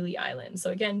on Pelee Island.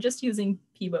 So again, just using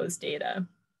PIBO's data.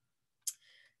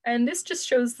 And this just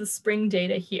shows the spring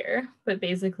data here, but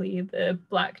basically the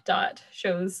black dot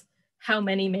shows how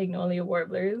many magnolia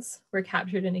warblers were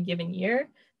captured in a given year.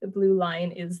 The blue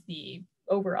line is the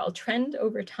overall trend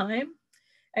over time.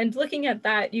 And looking at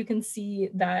that, you can see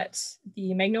that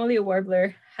the magnolia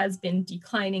warbler has been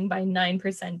declining by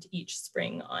 9% each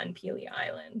spring on Pelee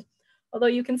Island. Although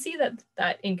you can see that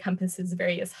that encompasses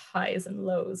various highs and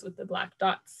lows with the black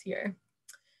dots here.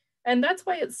 And that's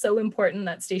why it's so important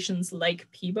that stations like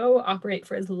PIBO operate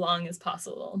for as long as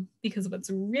possible, because what's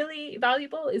really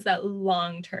valuable is that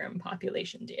long-term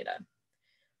population data.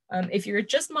 If you're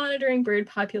just monitoring bird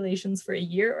populations for a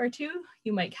year or two,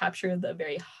 you might capture the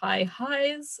very high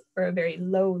highs or a very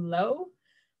low low,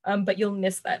 but you'll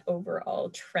miss that overall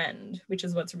trend, which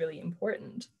is what's really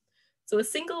important. So a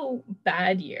single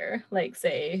bad year, like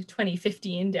say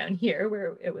 2015 down here,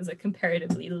 where it was a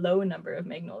comparatively low number of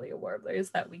magnolia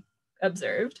warblers that we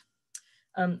observed,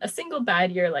 a single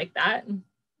bad year like that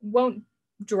won't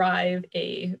drive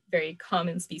a very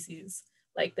common species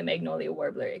like the magnolia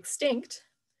warbler extinct.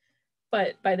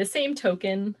 But by the same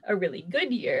token, a really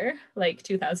good year, like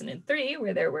 2003,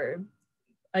 where there were,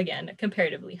 again, a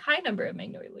comparatively high number of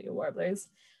magnolia warblers,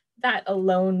 that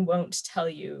alone won't tell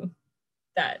you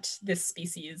that this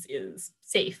species is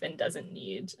safe and doesn't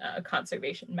need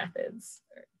conservation methods,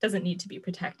 or doesn't need to be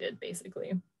protected,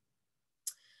 basically.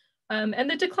 And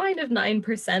the decline of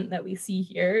 9% that we see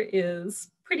here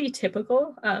is pretty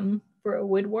typical for a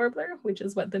wood warbler, which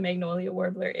is what the magnolia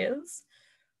warbler is.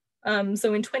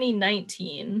 So in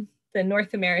 2019, the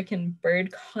North American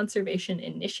Bird Conservation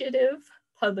Initiative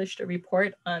published a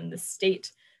report on the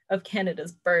state of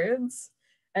Canada's birds.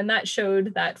 And that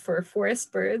showed that for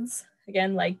forest birds,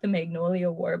 again, like the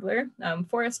magnolia warbler,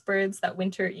 forest birds that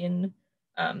winter in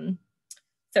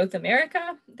South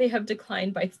America, they have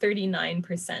declined by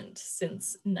 39%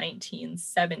 since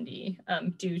 1970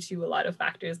 due to a lot of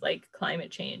factors like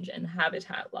climate change and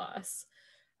habitat loss.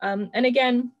 And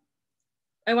again,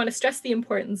 I want to stress the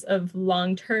importance of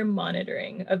long-term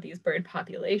monitoring of these bird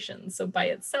populations. So by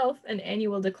itself, an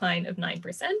annual decline of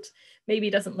 9%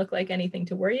 maybe doesn't look like anything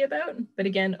to worry about. But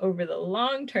again, over the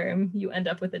long term, you end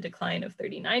up with a decline of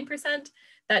 39%.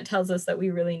 That tells us that we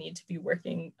really need to be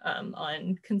working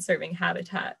on conserving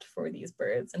habitat for these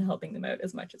birds and helping them out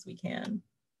as much as we can.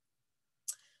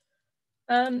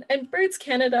 And Birds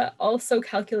Canada also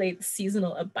calculates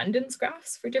seasonal abundance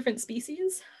graphs for different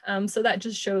species. So that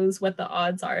just shows what the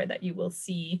odds are that you will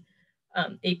see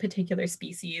a particular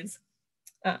species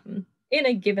in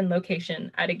a given location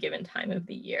at a given time of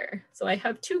the year. So I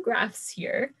have two graphs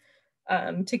here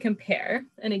to compare.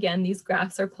 And again, these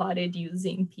graphs are plotted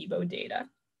using PIBO data.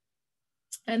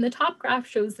 And the top graph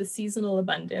shows the seasonal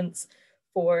abundance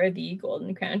for the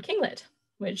golden crowned kinglet,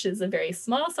 which is a very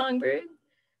small songbird.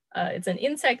 It's an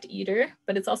insect eater,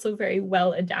 but it's also very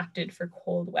well adapted for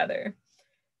cold weather.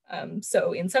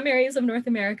 So in some areas of North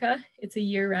America, it's a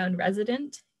year-round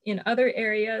resident. In other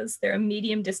areas, they're a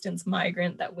medium distance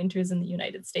migrant that winters in the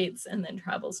United States and then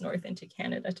travels north into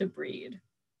Canada to breed.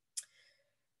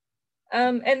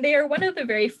 And they are one of the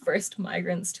very first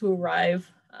migrants to arrive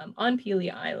on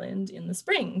Pelee Island in the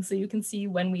spring. So you can see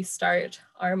when we start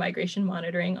our migration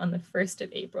monitoring on the 1st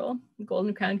of April,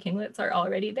 golden crowned kinglets are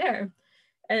already there.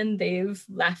 and they've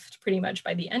left pretty much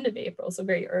by the end of April, so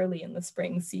very early in the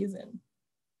spring season.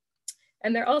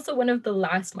 And they're also one of the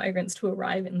last migrants to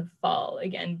arrive in the fall,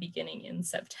 again, beginning in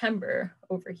September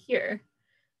over here.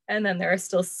 And then there are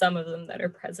still some of them that are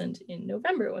present in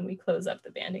November when we close up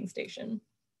the banding station.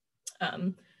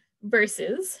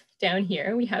 Versus down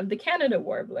here, we have the Canada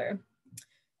warbler.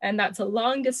 And that's a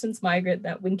long distance migrant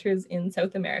that winters in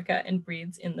South America and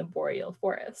breeds in the boreal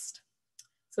forest.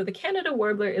 So the Canada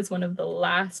warbler is one of the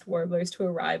last warblers to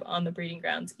arrive on the breeding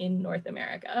grounds in North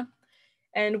America,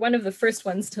 and one of the first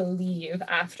ones to leave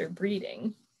after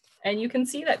breeding. And you can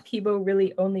see that PIBO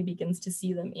really only begins to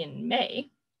see them in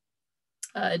May,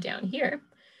 down here,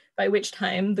 by which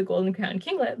time the golden crown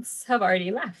kinglets have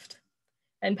already left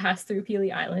and passed through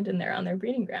Pelee Island, and they're on their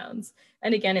breeding grounds.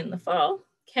 And again in the fall,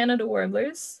 Canada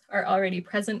warblers are already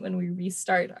present when we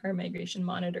restart our migration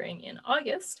monitoring in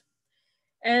August.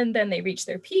 And then they reach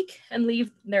their peak and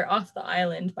leave, they're off the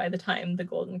island by the time the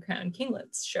golden crown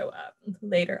kinglets show up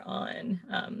later on.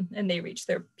 And they reach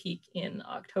their peak in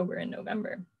October and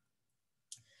November.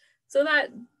 So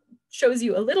that shows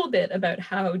you a little bit about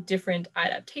how different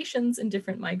adaptations and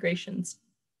different migration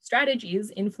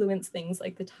strategies influence things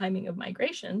like the timing of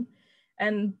migration.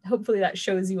 And hopefully that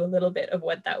shows you a little bit of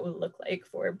what that will look like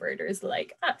for birders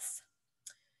like us.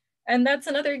 And that's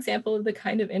another example of the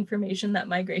kind of information that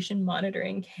migration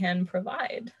monitoring can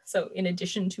provide. So in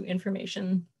addition to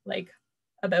information like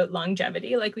about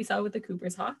longevity, like we saw with the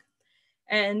Cooper's hawk,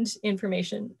 and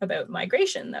information about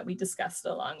migration that we discussed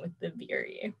along with the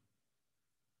veery.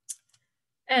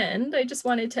 And I just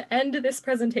wanted to end this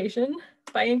presentation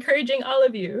by encouraging all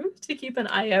of you to keep an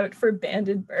eye out for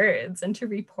banded birds and to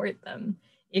report them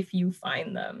if you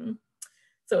find them.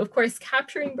 So of course,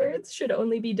 capturing birds should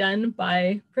only be done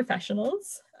by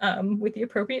professionals with the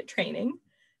appropriate training,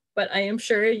 but I am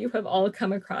sure you have all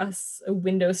come across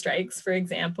window strikes, for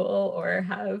example, or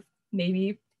have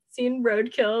maybe seen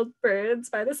roadkill birds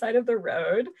by the side of the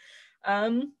road.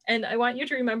 And I want you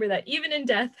to remember that even in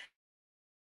death,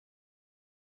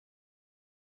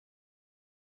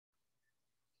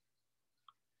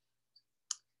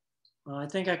 well, I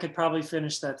think I could probably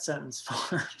finish that sentence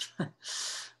for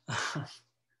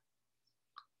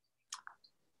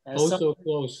so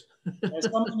close. As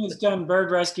someone who's done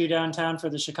bird rescue downtown for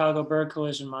the Chicago Bird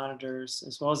Collision Monitors,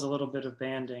 as well as a little bit of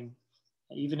banding,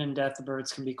 even in death, the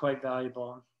birds can be quite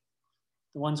valuable.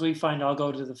 The ones we find all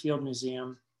go to the Field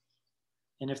Museum.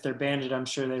 And if they're banded, I'm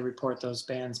sure they report those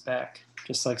bands back,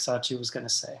 just like Sachi was going to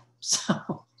say.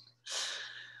 So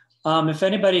if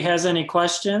anybody has any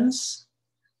questions,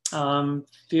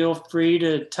 feel free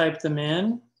to type them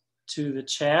in to the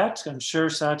chat. I'm sure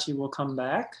Sachi will come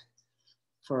back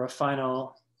for a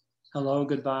final hello,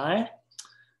 goodbye.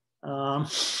 There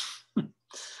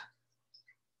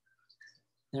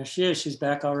she is, she's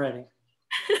back already.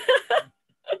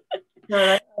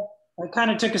 I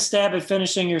kind of took a stab at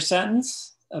finishing your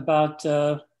sentence about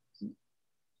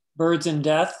birds in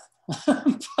death.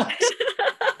 That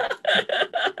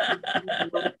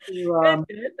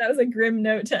was a grim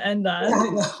note to end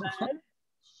on.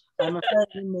 I'm afraid I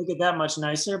didn't make it that much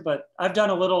nicer, but I've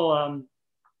done a little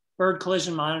bird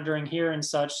collision monitoring here and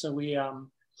such. So we, oh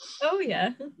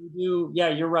yeah, we do. Yeah,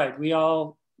 you're right. We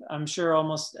all, I'm sure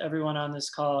almost everyone on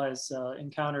this call has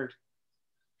encountered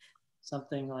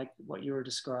something like what you were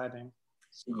describing.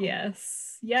 So,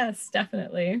 yes,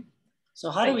 definitely.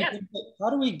 So how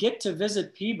do we get to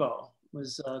visit PIBO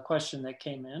was a question that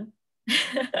came in.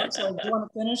 So do you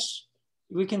want to finish?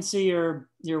 We can see your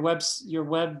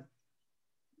web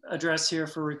address here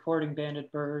for reporting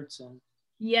banded birds. And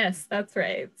yes, that's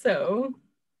right. So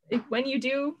when you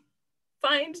do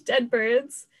find dead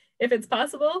birds, if it's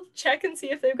possible, check and see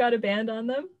if they've got a band on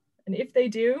them. And if they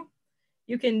do,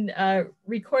 you can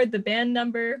record the band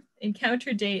number,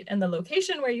 encounter date, and the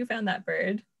location where you found that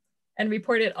bird, and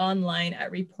report it online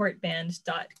at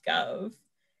reportband.gov.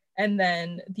 And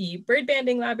then the bird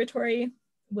banding laboratory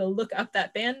will look up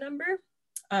that band number.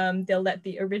 They'll let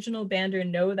the original bander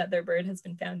know that their bird has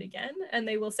been found again, and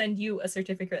they will send you a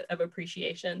certificate of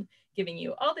appreciation, giving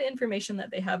you all the information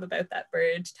that they have about that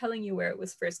bird, telling you where it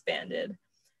was first banded,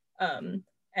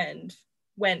 and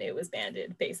when it was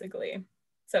banded, basically.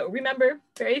 So remember,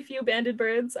 very few banded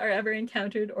birds are ever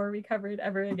encountered or recovered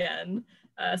ever again.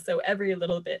 So every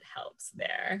little bit helps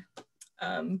there.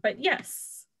 But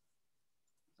yes.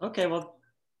 Okay, well,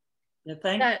 yeah,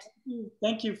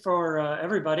 thank you for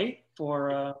everybody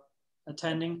for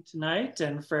attending tonight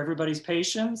and for everybody's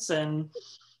patience and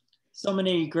so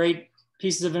many great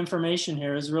pieces of information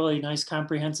here. It was a really nice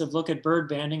comprehensive look at bird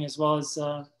banding as well as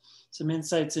some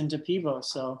insights into PIBO.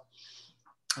 So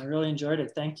I really enjoyed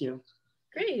it. Thank you.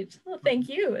 Great. Well, thank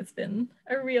you. It's been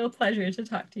a real pleasure to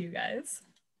talk to you guys.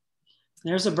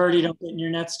 There's a bird you don't get in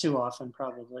your nets too often,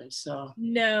 probably. So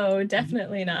no,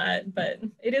 definitely not. But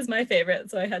it is my favorite,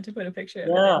 so I had to put a picture of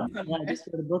it. Yeah, I just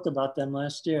wrote a book about them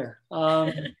last year.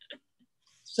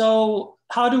 So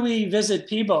how do we visit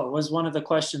PIBO was one of the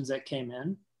questions that came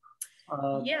in.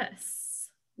 Yes.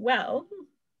 Well,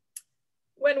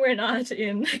 when we're not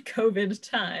in COVID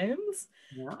times,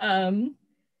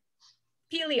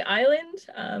 Pelee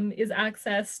Island is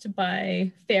accessed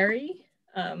by ferry.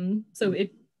 So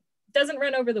it doesn't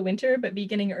run over the winter, but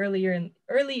beginning early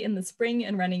in the spring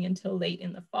and running until late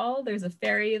in the fall, there's a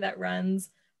ferry that runs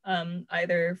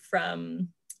either from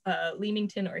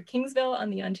Leamington or Kingsville on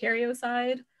the Ontario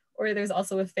side, or there's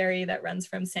also a ferry that runs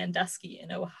from Sandusky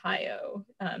in Ohio.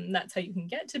 That's how you can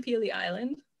get to Pelee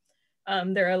Island.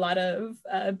 There are a lot of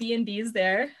B&Bs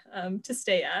there to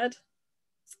stay at.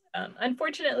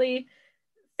 Unfortunately,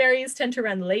 ferries tend to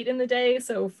run late in the day,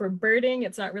 so for birding,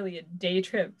 it's not really a day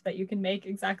trip that you can make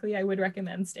exactly. I would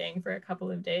recommend staying for a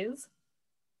couple of days.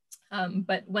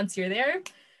 But once you're there,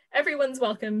 everyone's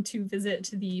welcome to visit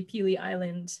the Pelee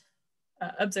Island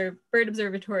Bird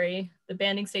Observatory. The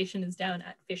banding station is down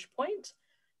at Fish Point.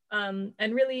 And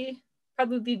really,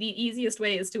 probably the easiest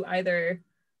way is to either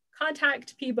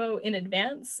contact PIBO in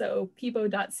advance. So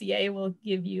PIBO.ca will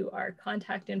give you our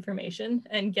contact information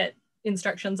and get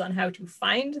instructions on how to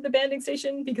find the banding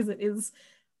station, because it is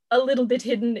a little bit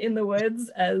hidden in the woods,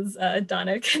 as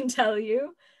Donna can tell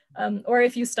you. Or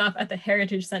if you stop at the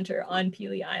Heritage Center on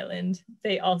Pelee Island,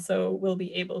 they also will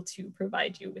be able to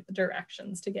provide you with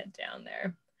directions to get down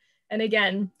there. And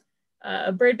again,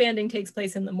 bird banding takes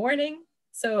place in the morning.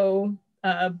 So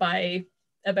by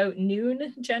about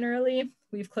noon, generally,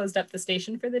 we've closed up the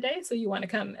station for the day. So you want to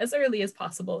come as early as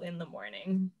possible in the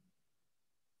morning.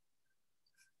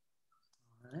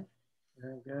 All right,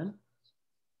 very good.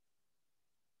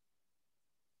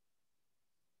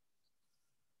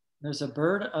 There's a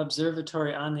bird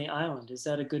observatory on the island. Is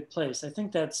that a good place? I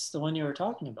think that's the one you were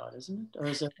talking about, isn't it? Or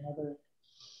is there another?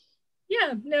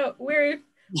 Yeah, no, we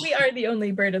are the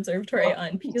only bird observatory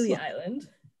on Pelee Island.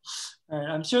 All right,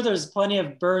 I'm sure there's plenty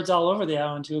of birds all over the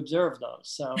island to observe those,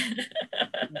 so.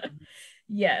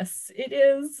 Yes, it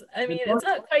is. I mean, it's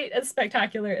not quite as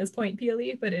spectacular as Point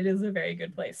Pelee, but it is a very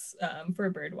good place for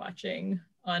bird watching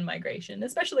on migration,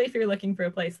 especially if you're looking for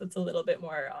a place that's a little bit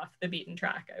more off the beaten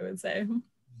track, I would say.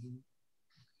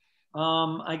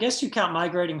 I guess you count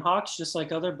migrating hawks just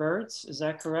like other birds. Is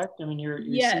that correct? I mean, you're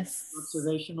yes,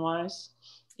 observation-wise.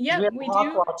 Yeah, we do.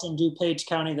 Hawk watch in DuPage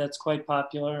County that's quite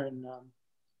popular and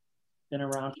been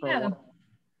around for a while.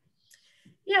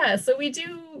 Yeah, so we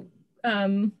do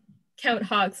count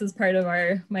hawks as part of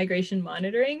our migration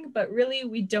monitoring, but really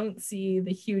we don't see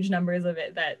the huge numbers of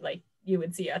it that like you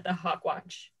would see at the hawk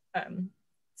watch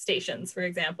stations, for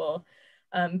example,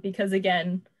 because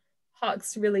again,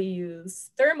 hawks really use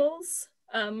thermals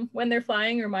when they're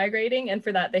flying or migrating, and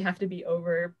for that they have to be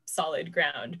over solid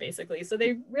ground, basically. So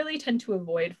they really tend to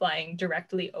avoid flying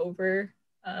directly over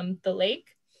the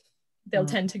lake. They'll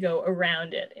tend to go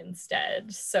around it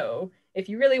instead. So if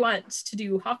you really want to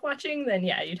do hawk watching, then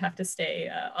yeah, you'd have to stay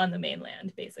on the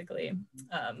mainland, basically.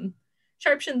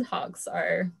 Sharp-shinned hawks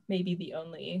are maybe the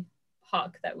only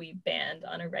hawk that we band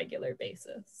on a regular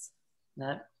basis.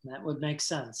 That would make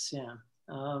sense, yeah.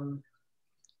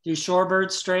 Do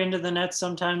shorebirds stray into the net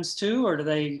sometimes too, or are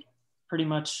they pretty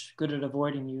much good at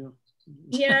avoiding you?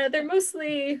 Yeah, they're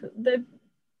mostly, the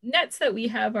nets that we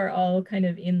have are all kind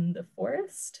of in the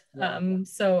forest. Yeah.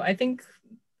 So I think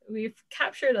we've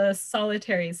captured a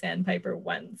solitary sandpiper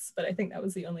once, but I think that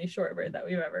was the only shorebird that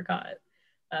we've ever caught.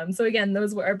 So again,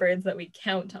 those are birds that we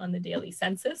count on the daily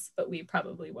census, but we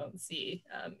probably won't see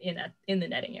in the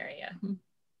netting area.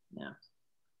 Yeah.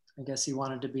 I guess he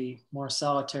wanted to be more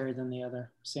solitary than the other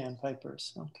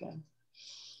sandpipers. Okay.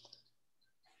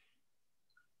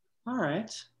 All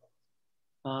right.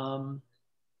 No,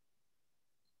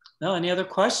 any other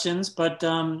questions? But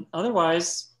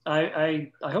otherwise,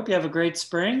 I hope you have a great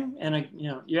spring, and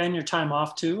you end your time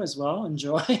off too as well.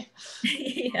 Enjoy.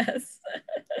 Yes.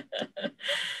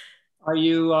 Are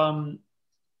you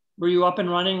were you up and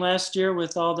running last year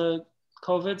with all the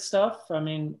COVID stuff? I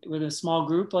mean, with a small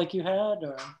group like you had,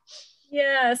 or?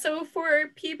 Yeah, so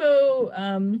for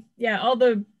PIBO, yeah, all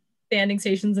the banding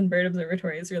stations and bird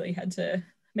observatories really had to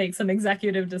make some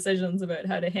executive decisions about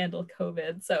how to handle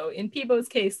COVID. So in PIBO's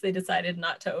case, they decided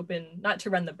not to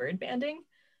run the bird banding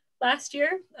last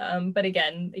year. But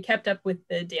again, they kept up with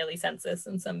the daily census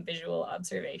and some visual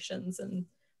observations and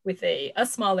with a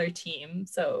smaller team.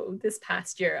 So this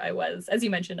past year I was, as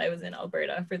you mentioned, I was in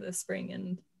Alberta for the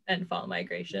spring and fall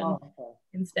migration. Oh, okay.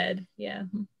 instead. Yeah.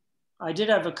 I did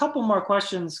have a couple more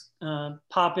questions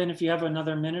pop in if you have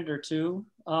another minute or two.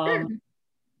 Sure.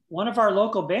 One of our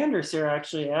local banders here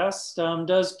actually asked,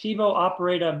 does PIBO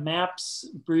operate a MAPS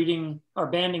breeding or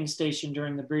banding station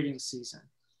during the breeding season?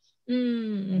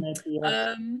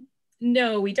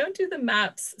 No, we don't do the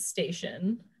MAPS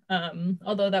station,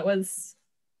 although that was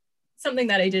something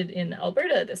that I did in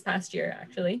Alberta this past year,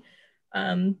 actually.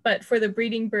 But for the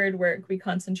breeding bird work, we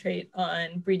concentrate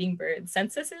on breeding bird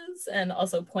censuses and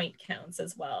also point counts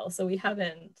as well. So we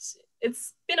haven't,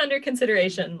 it's been under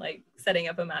consideration, like setting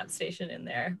up a map station in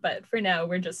there. But for now,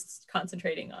 we're just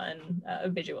concentrating on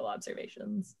visual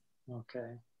observations.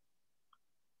 Okay.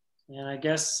 And I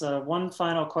guess one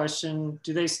final question,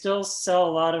 do they still sell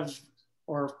a lot of,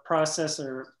 or process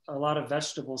or a lot of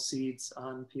vegetable seeds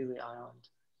on Pelee Island?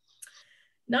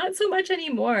 Not so much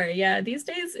anymore. Yeah, these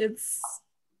days it's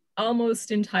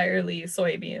almost entirely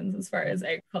soybeans as far as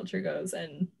agriculture goes,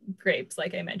 and grapes,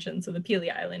 like I mentioned. So the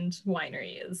Pelee Island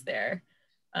winery is there.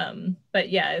 But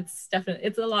yeah, it's definitely,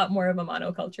 it's a lot more of a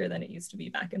monoculture than it used to be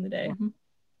back in the day.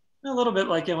 A little bit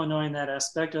like Illinois in that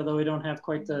aspect, although we don't have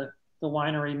quite the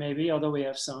winery maybe, although we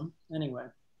have some. Anyway.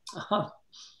 All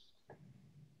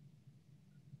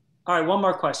right, one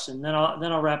more question, then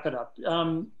I'll wrap it up.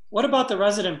 What about the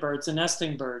resident birds, the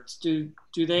nesting birds? Do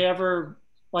they ever,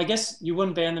 well, I guess you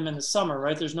wouldn't ban them in the summer,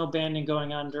 right? There's no banding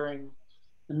going on during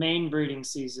the main breeding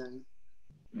season.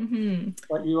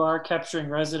 But you are capturing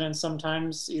residents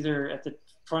sometimes, either at the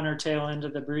front or tail end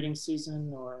of the breeding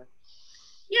season, or?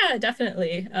 Yeah,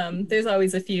 definitely. There's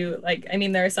always a few, like, I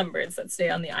mean, there are some birds that stay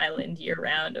on the island year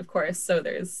round, of course. So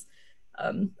there's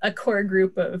a core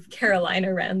group of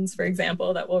Carolina wrens, for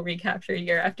example, that we'll recapture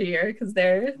year after year because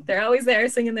they're always there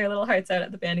singing their little hearts out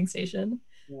at the banding station.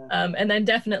 Yeah. And then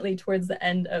definitely towards the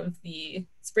end of the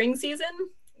spring season,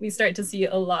 we start to see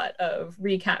a lot of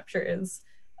recaptures,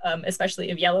 especially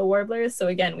of yellow warblers. So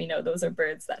again, we know those are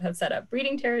birds that have set up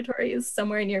breeding territories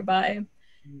somewhere nearby.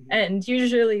 And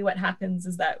usually what happens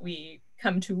is that we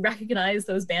come to recognize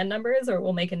those band numbers, or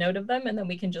we'll make a note of them, and then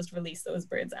we can just release those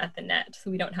birds at the net.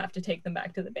 So we don't have to take them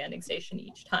back to the banding station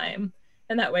each time.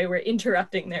 And that way we're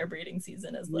interrupting their breeding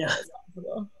season as little as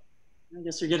possible. I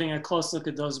guess you're getting a close look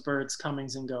at those birds'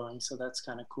 comings and goings. So that's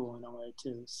kind of cool in a way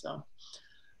too. So,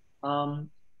 all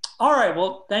right,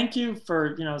 well, thank you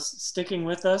for, sticking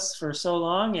with us for so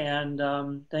long,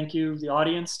 and thank you, the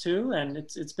audience too. And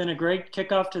it's been a great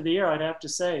kickoff to the year, I'd have to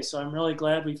say. So I'm really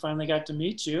glad we finally got to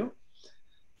meet you.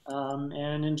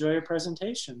 And enjoy your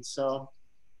presentation. So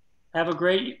have a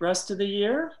great rest of the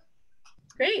year.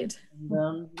 Great.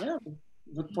 And, yeah,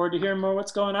 look forward to hearing more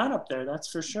what's going on up there. That's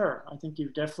for sure. I think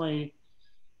you've definitely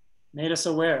made us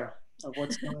aware of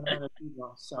what's going on at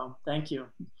PIBO. So thank you.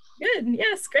 Good.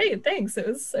 Yes, great. Thanks. It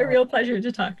was a real pleasure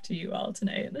to talk to you all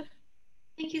tonight.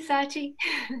 Thank you, Sachi.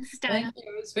 Thank you.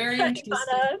 It was very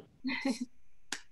interesting.